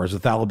water wars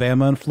with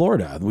Alabama and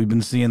Florida. We've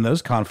been seeing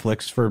those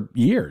conflicts for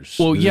years.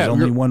 Well, There's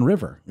only one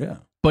river. Yeah.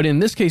 But in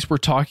this case, we're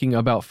talking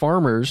about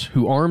farmers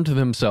who armed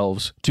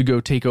themselves to go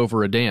take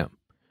over a dam.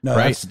 No,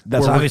 right?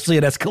 That's obviously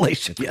an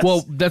escalation. Yes.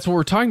 Well, that's what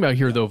we're talking about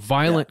here, though.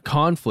 Violent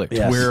conflict,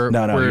 yes. where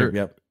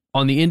Yep.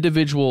 On the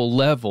individual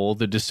level,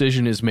 the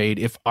decision is made,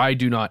 if I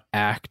do not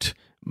act,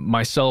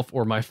 myself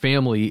or my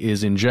family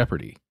is in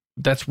jeopardy.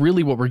 That's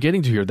really what we're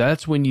getting to here.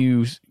 That's when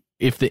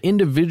if the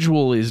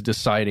individual is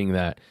deciding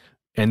that,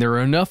 and there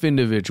are enough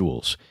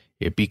individuals,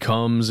 it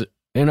becomes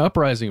an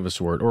uprising of a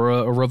sort, or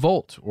a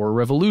revolt, or a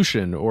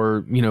revolution,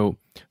 or, you know,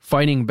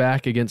 fighting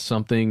back against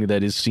something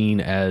that is seen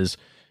as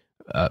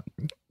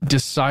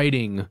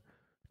deciding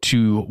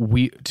to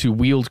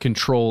wield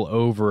control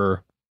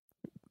over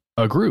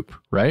a group,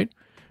 right?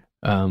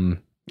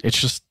 It's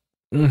just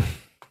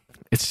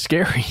it's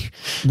scary.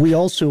 We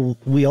also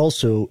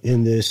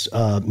in this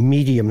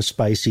medium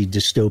spicy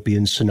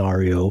dystopian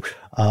scenario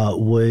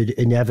would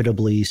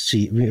inevitably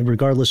see,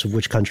 regardless of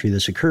which country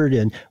this occurred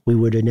in, we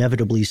would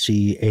inevitably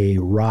see a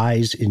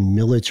rise in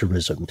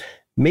militarism.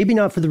 Maybe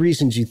not for the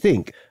reasons you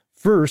think.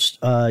 First,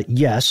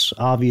 yes,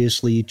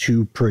 obviously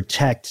to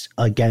protect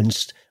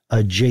against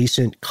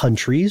adjacent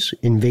countries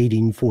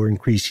invading for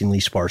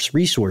increasingly sparse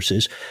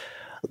resources.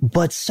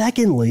 But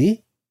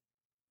secondly,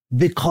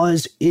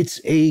 because it's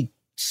a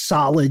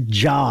solid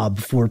job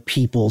for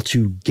people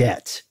to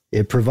get.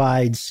 It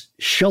provides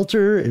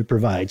shelter, it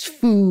provides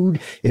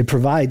food, it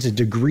provides a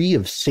degree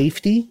of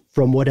safety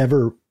from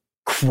whatever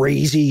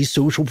crazy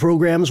social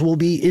programs will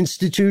be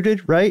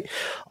instituted, right?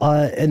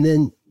 And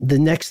then the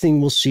next thing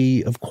we'll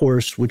see, of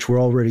course, which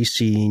we're already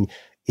seeing,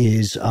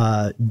 is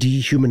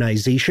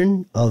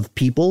dehumanization of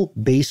people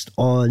based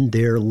on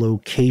their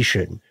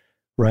location,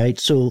 right?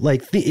 So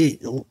like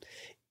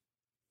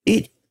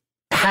it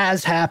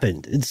has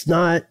happened. It's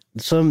not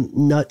some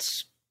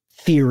nuts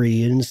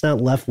theory, and it's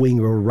not left wing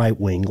or right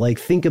wing. Like,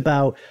 think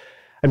about,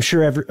 I'm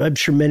sure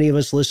many of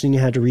us listening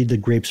had to read The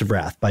Grapes of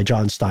Wrath by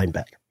John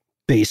Steinbeck,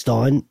 based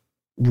on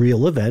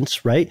real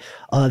events, right?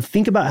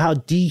 Think about how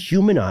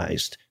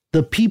dehumanized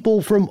the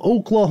people from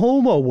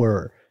Oklahoma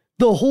were.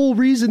 The whole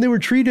reason they were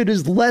treated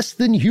as less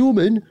than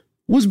human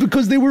was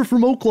because they were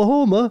from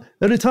Oklahoma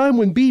at a time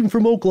when being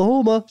from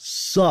Oklahoma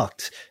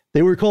sucked.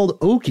 They were called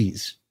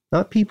Okies,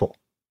 not people.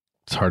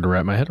 It's hard to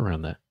wrap my head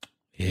around that.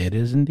 It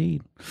is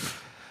indeed.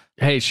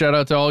 Hey, shout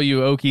out to all you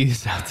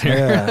Okies out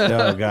there.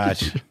 Yeah. Oh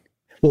gosh.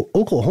 Well,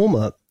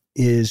 Oklahoma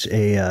is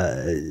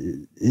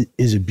a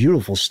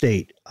beautiful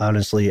state.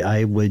 Honestly,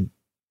 I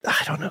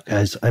don't know,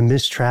 guys. I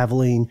miss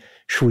traveling.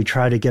 Should we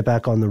try to get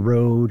back on the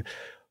road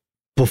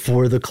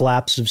before the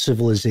collapse of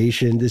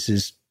civilization? This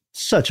is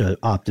such an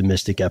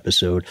optimistic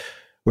episode.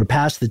 We're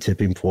past the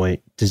tipping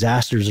point.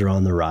 Disasters are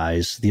on the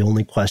rise. The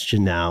only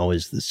question now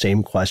is the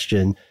same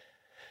question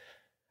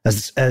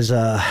as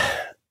the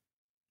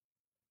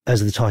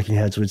talking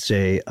heads would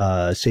say,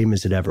 same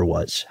as it ever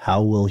was.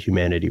 How will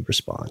humanity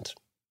respond?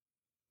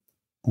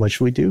 What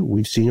should we do?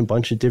 We've seen a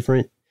bunch of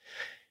different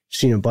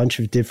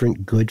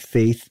good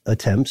faith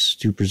attempts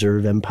to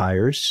preserve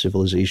empires,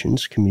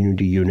 civilizations,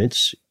 community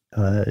units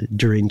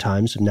during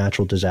times of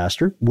natural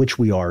disaster, which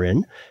we are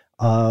in.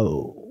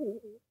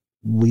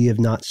 We have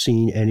not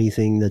seen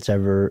anything that's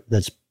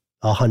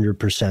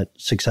 100%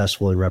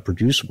 successful and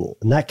reproducible.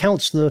 And that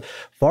counts the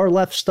far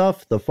left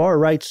stuff, the far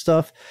right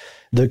stuff,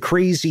 the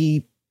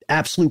crazy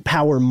absolute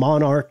power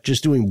monarch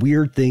just doing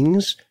weird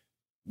things.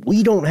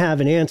 We don't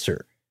have an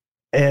answer.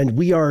 And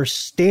we are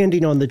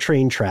standing on the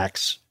train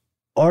tracks,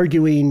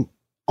 arguing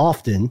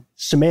often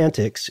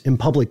semantics in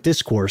public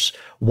discourse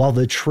while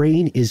the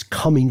train is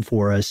coming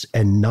for us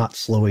and not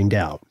slowing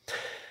down.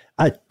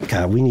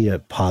 God, we need a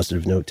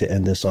positive note to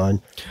end this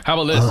on. How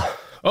about this?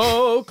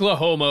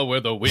 Oklahoma, where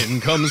the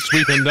wind comes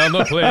sweeping down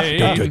the plain.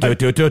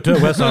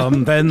 With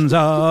some and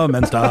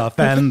stuff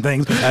and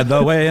things, and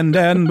the wind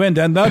and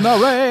the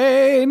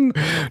rain.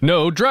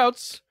 No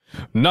droughts.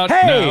 Not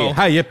now.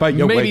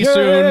 Maybe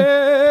soon.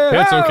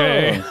 It's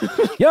okay.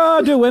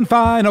 You're doing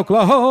fine,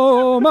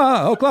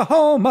 Oklahoma.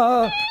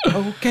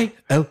 Okay.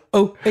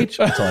 L-O-H.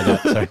 That's all I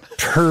got. Sorry.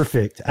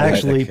 Perfect.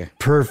 Actually,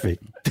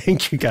 perfect.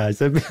 Thank you, guys.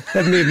 That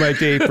made my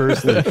day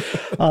personally.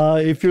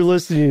 If you're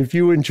listening, if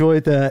you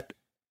enjoyed that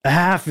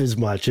half as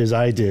much as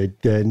I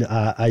did, then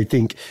I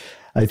think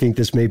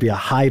this may be a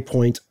high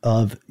point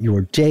of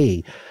your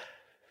day.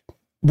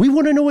 We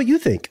want to know what you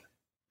think.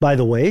 By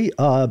the way,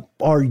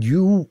 are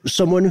you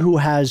someone who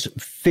has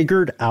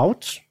figured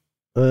out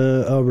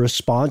a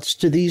response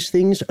to these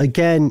things?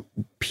 Again,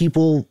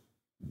 people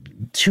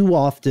too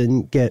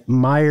often get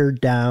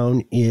mired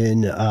down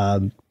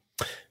in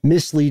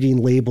misleading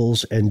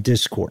labels and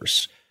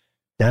discourse.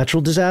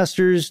 Natural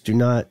disasters do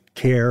not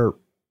care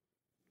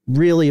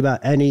really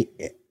about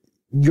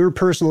your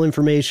personal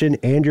information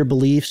and your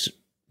beliefs.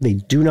 They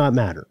do not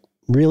matter.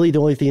 Really, the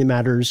only thing that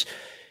matters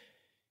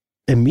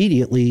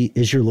immediately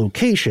is your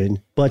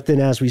location. But then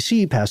as we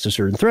see past a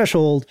certain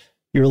threshold,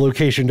 your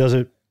location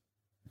doesn't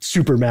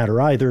super matter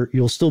either.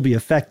 You'll still be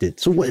affected.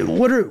 So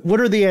what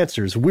are the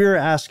answers? We're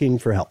asking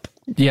for help.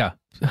 Yeah.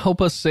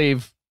 Help us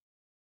save,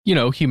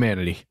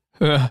 humanity.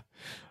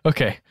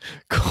 Okay.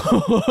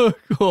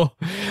 Cool.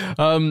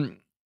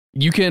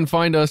 You can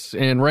find us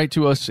and write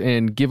to us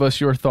and give us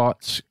your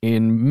thoughts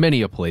in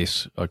many a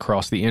place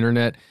across the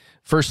internet.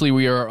 Firstly,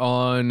 we are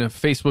on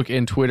Facebook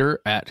and Twitter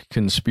at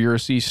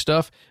Conspiracy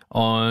Stuff.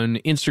 On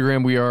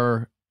Instagram, we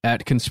are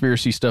at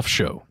Conspiracy Stuff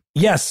Show.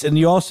 Yes, and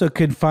you also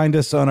could find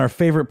us on our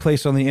favorite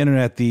place on the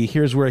internet, the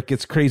Here's Where It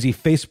Gets Crazy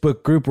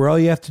Facebook group, where all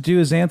you have to do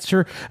is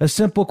answer a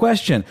simple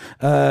question,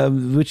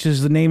 which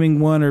is the naming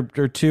one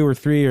or two or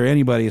three or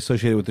anybody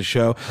associated with the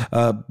show.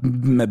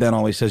 Ben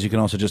always says you can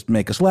also just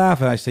make us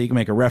laugh, and I say you can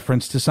make a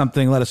reference to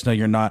something. Let us know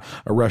you're not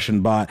a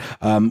Russian bot.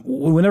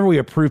 Whenever we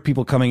approve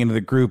people coming into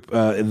the group,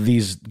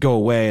 these go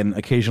away, and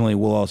occasionally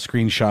we'll all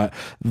screenshot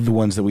the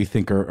ones that we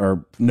think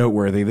are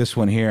noteworthy. This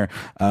one here,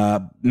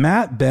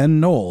 Matt, Ben,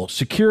 Noel,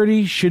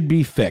 security should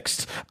be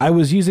fixed. I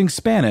was using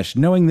Spanish,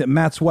 knowing that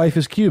Matt's wife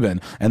is Cuban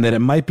and that it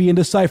might be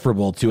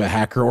indecipherable to a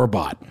hacker or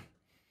bot.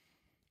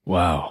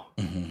 Wow.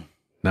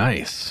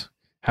 Nice.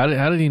 How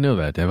did he know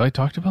that? Have I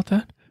talked about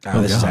that?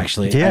 This is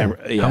actually...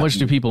 How much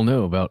do people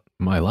know about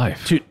my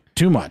life?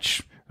 Too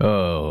much.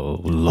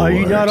 Oh, Lord. Are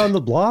you not on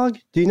the blog?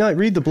 Do you not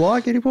read the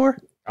blog anymore?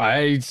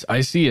 I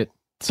see it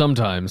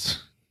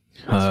sometimes.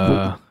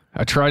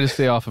 I try to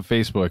stay off of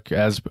Facebook,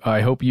 as I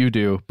hope you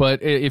do.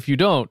 But if you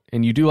don't,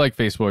 and you do like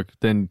Facebook,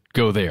 then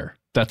go there.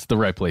 That's the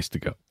right place to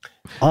go.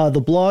 The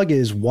blog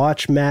is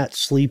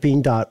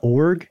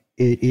watchmattsleeping.org.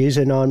 It is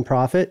a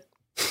nonprofit.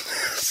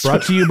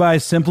 Brought to you by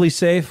Simply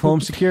Safe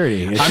Home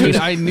Security.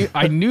 I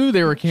knew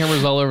there were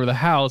cameras all over the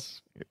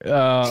house.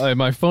 And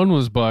my phone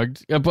was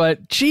bugged.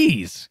 But,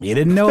 geez. You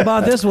didn't know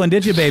about this one,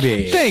 did you,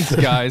 baby? Thanks,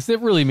 guys.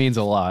 It really means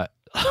a lot.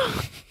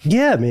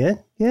 Yeah, man.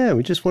 Yeah,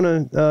 we just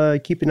want to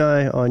keep an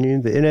eye on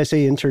you. The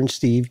NSA intern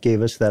Steve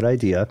gave us that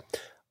idea.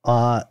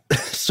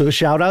 So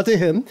shout out to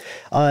him.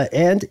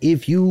 And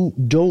if you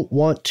don't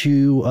want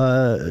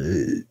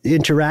to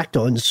interact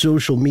on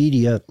social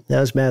media,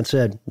 as Matt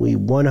said, we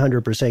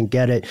 100%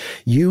 get it.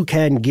 You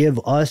can give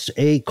us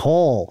a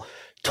call.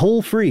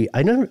 Toll free.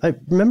 I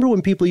remember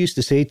when people used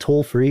to say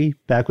toll free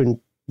back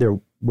when there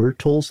were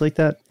tolls like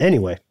that.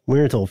 Anyway,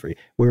 we're toll free.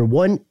 We're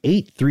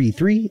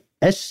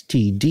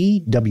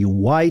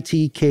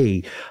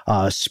 1-833-STDWYTK.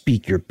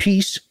 Speak your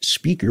piece,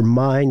 speak your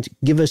mind,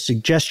 give us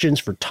suggestions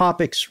for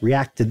topics,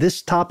 react to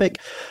this topic.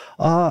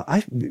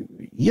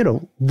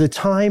 The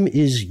time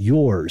is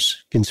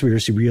yours,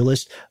 Conspiracy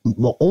Realist.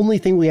 The only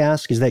thing we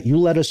ask is that you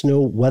let us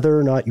know whether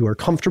or not you are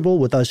comfortable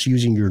with us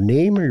using your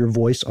name or your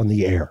voice on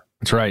the air.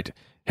 That's right.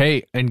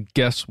 Hey, and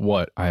guess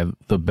what? I have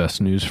the best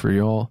news for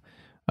y'all.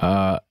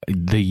 The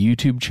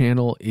YouTube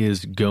channel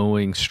is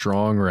going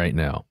strong right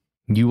now.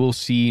 You will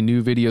see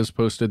new videos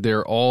posted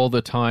there all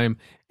the time.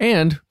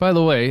 And by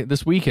the way,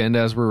 this weekend,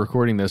 as we're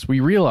recording this, we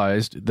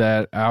realized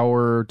that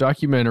our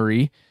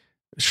documentary,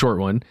 short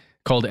one,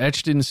 called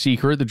Etched in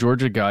Secret, The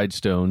Georgia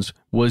Guidestones,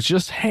 was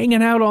just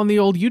hanging out on the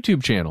old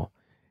YouTube channel.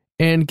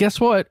 And guess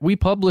what? We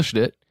published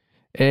it.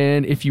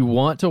 And if you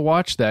want to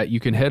watch that,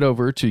 you can head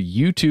over to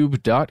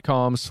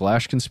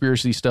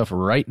youtube.com/conspiracy stuff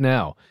right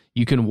now.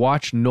 You can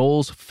watch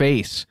Noel's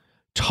face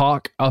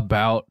talk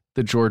about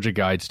the Georgia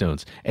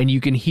Guidestones, and you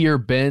can hear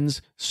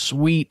Ben's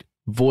sweet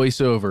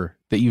voiceover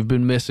that you've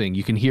been missing.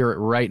 You can hear it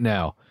right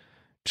now.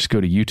 Just go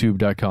to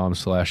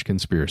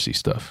youtube.com/conspiracy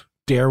stuff.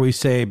 Dare we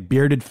say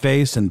bearded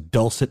face and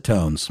dulcet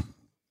tones.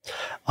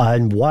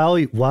 And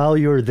while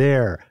you're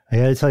there, I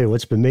got to tell you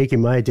what's been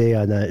making my day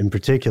on that in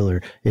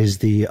particular is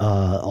the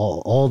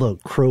all the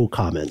crow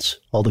comments,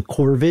 all the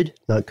Corvid,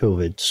 not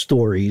COVID,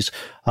 stories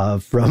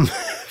from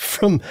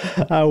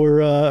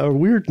our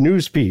weird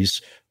news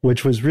piece,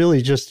 which was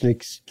really just an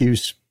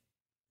excuse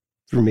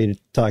for me to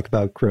talk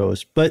about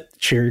crows. But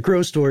share your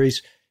crow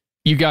stories.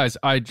 You guys,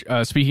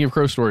 speaking of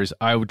crow stories,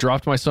 I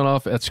dropped my son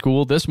off at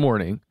school this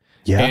morning.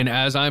 Yeah. And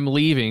as I'm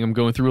leaving, I'm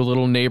going through a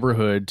little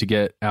neighborhood to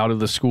get out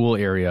of the school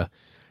area.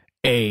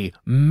 A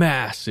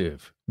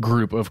massive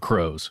group of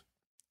crows,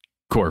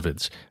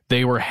 corvids.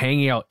 They were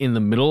hanging out in the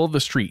middle of the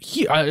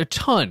street. A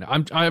ton.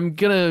 I'm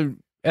gonna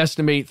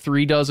estimate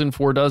 3 dozen,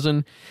 4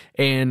 dozen,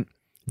 and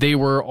they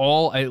were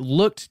all. It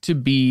looked to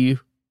be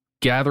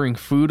gathering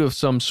food of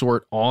some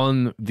sort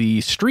on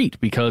the street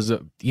because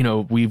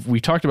we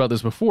talked about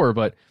this before,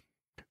 but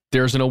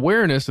there's an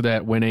awareness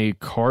that when a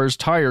car's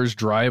tires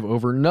drive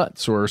over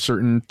nuts or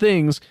certain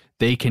things,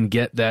 they can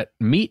get that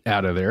meat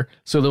out of there.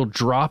 So they'll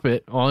drop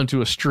it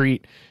onto a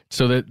street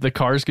so that the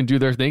cars can do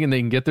their thing and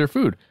they can get their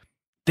food.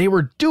 They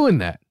were doing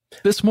that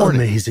this morning.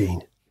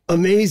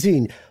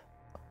 Amazing.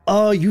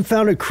 Oh, you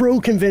found a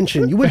crow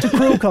convention. You went to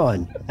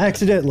CrowCon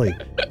accidentally.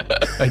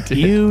 I did.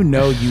 You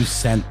know you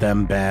sent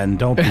them, Ben.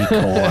 Don't be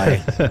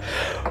coy.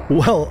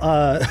 Well,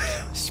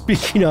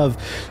 speaking of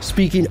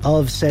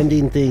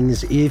sending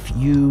things, if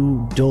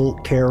you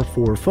don't care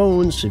for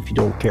phones, if you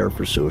don't care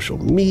for social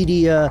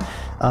media,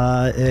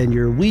 and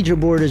your Ouija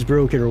board is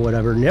broken or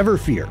whatever, never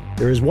fear.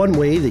 There is one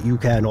way that you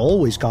can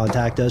always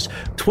contact us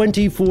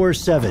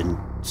 24/7.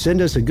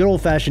 Send us a good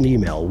old-fashioned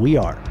email. We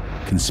are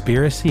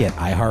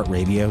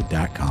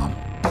conspiracy@iheartradio.com.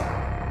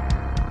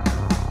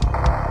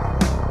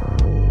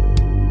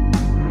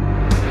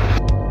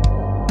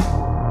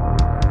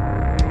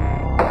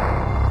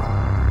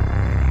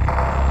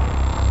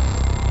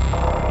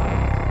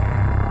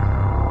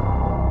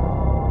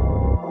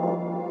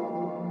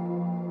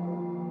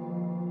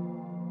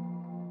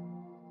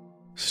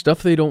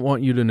 Stuff They Don't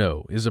Want You to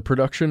Know is a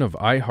production of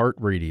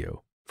iHeartRadio.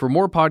 For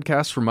more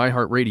podcasts from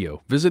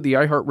iHeartRadio, visit the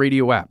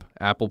iHeartRadio app,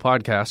 Apple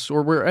Podcasts,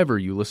 or wherever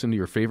you listen to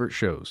your favorite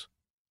shows.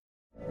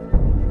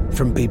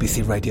 From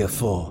BBC Radio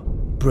 4,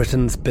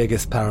 Britain's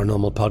biggest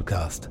paranormal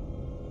podcast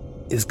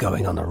is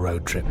going on a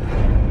road trip.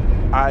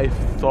 I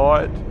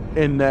thought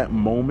in that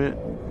moment,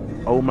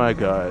 oh my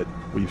God,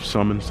 we've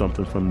summoned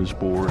something from this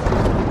board.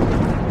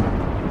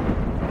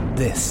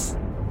 This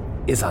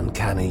is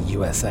Uncanny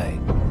USA.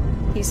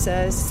 He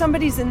says,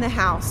 somebody's in the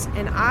house,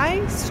 and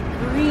I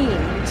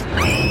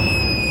screamed.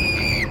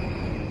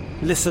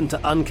 Listen to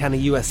Uncanny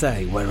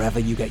USA wherever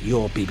you get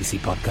your BBC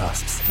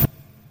podcasts,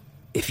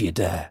 if you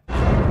dare.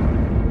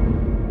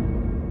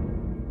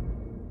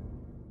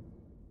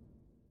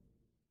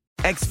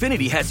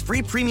 Xfinity has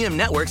free premium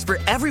networks for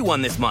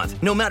everyone this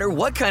month, no matter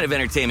what kind of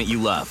entertainment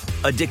you love.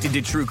 Addicted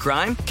to true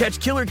crime? Catch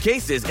killer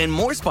cases and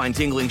more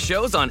spine-tingling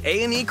shows on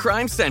A&E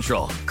Crime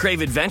Central.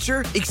 Crave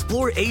adventure?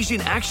 Explore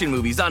Asian action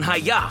movies on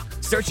Hi-YAH.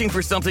 Searching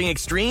for something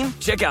extreme?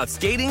 Check out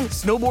skating,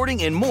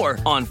 snowboarding, and more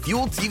on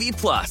Fuel TV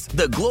Plus,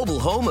 the global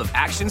home of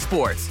action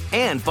sports.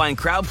 And find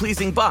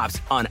crowd-pleasing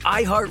bops on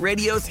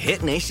iHeartRadio's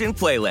Hit Nation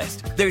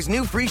playlist. There's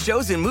new free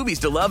shows and movies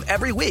to love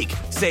every week.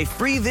 Say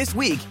free this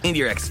week in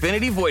your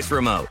Xfinity voice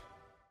remote.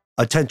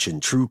 Attention,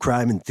 true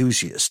crime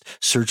enthusiast.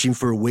 Searching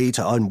for a way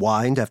to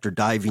unwind after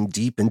diving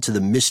deep into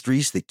the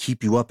mysteries that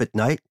keep you up at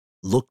night?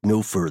 Look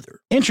no further.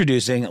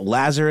 Introducing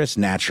Lazarus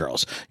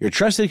Naturals, your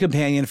trusted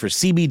companion for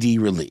CBD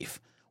relief.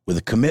 With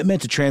a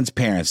commitment to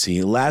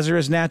transparency,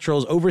 Lazarus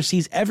Naturals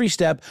oversees every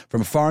step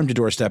from farm to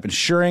doorstep,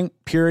 ensuring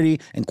purity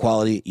and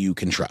quality you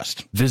can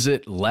trust.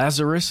 Visit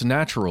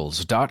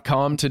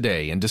LazarusNaturals.com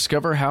today and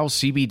discover how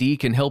CBD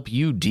can help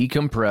you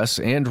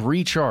decompress and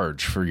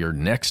recharge for your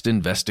next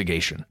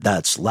investigation.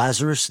 That's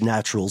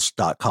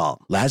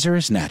LazarusNaturals.com.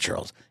 Lazarus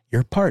Naturals,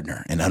 your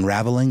partner in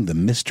unraveling the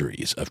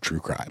mysteries of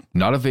true crime.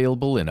 Not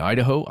available in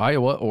Idaho,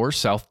 Iowa, or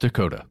South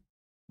Dakota.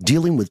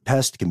 Dealing with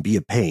pests can be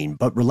a pain,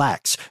 but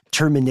relax.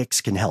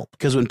 Terminix can help.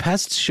 Because when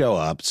pests show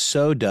up,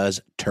 so does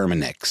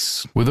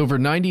Terminix. With over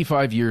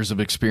 95 years of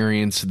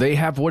experience, they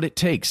have what it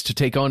takes to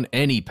take on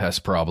any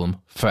pest problem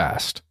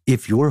fast.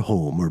 If your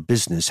home or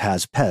business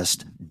has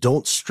pests,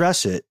 don't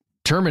stress it.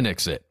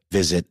 Terminix it.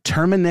 Visit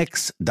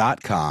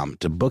Terminix.com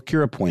to book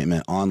your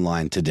appointment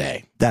online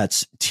today.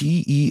 That's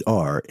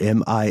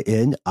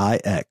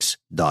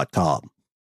TERMINIX.com.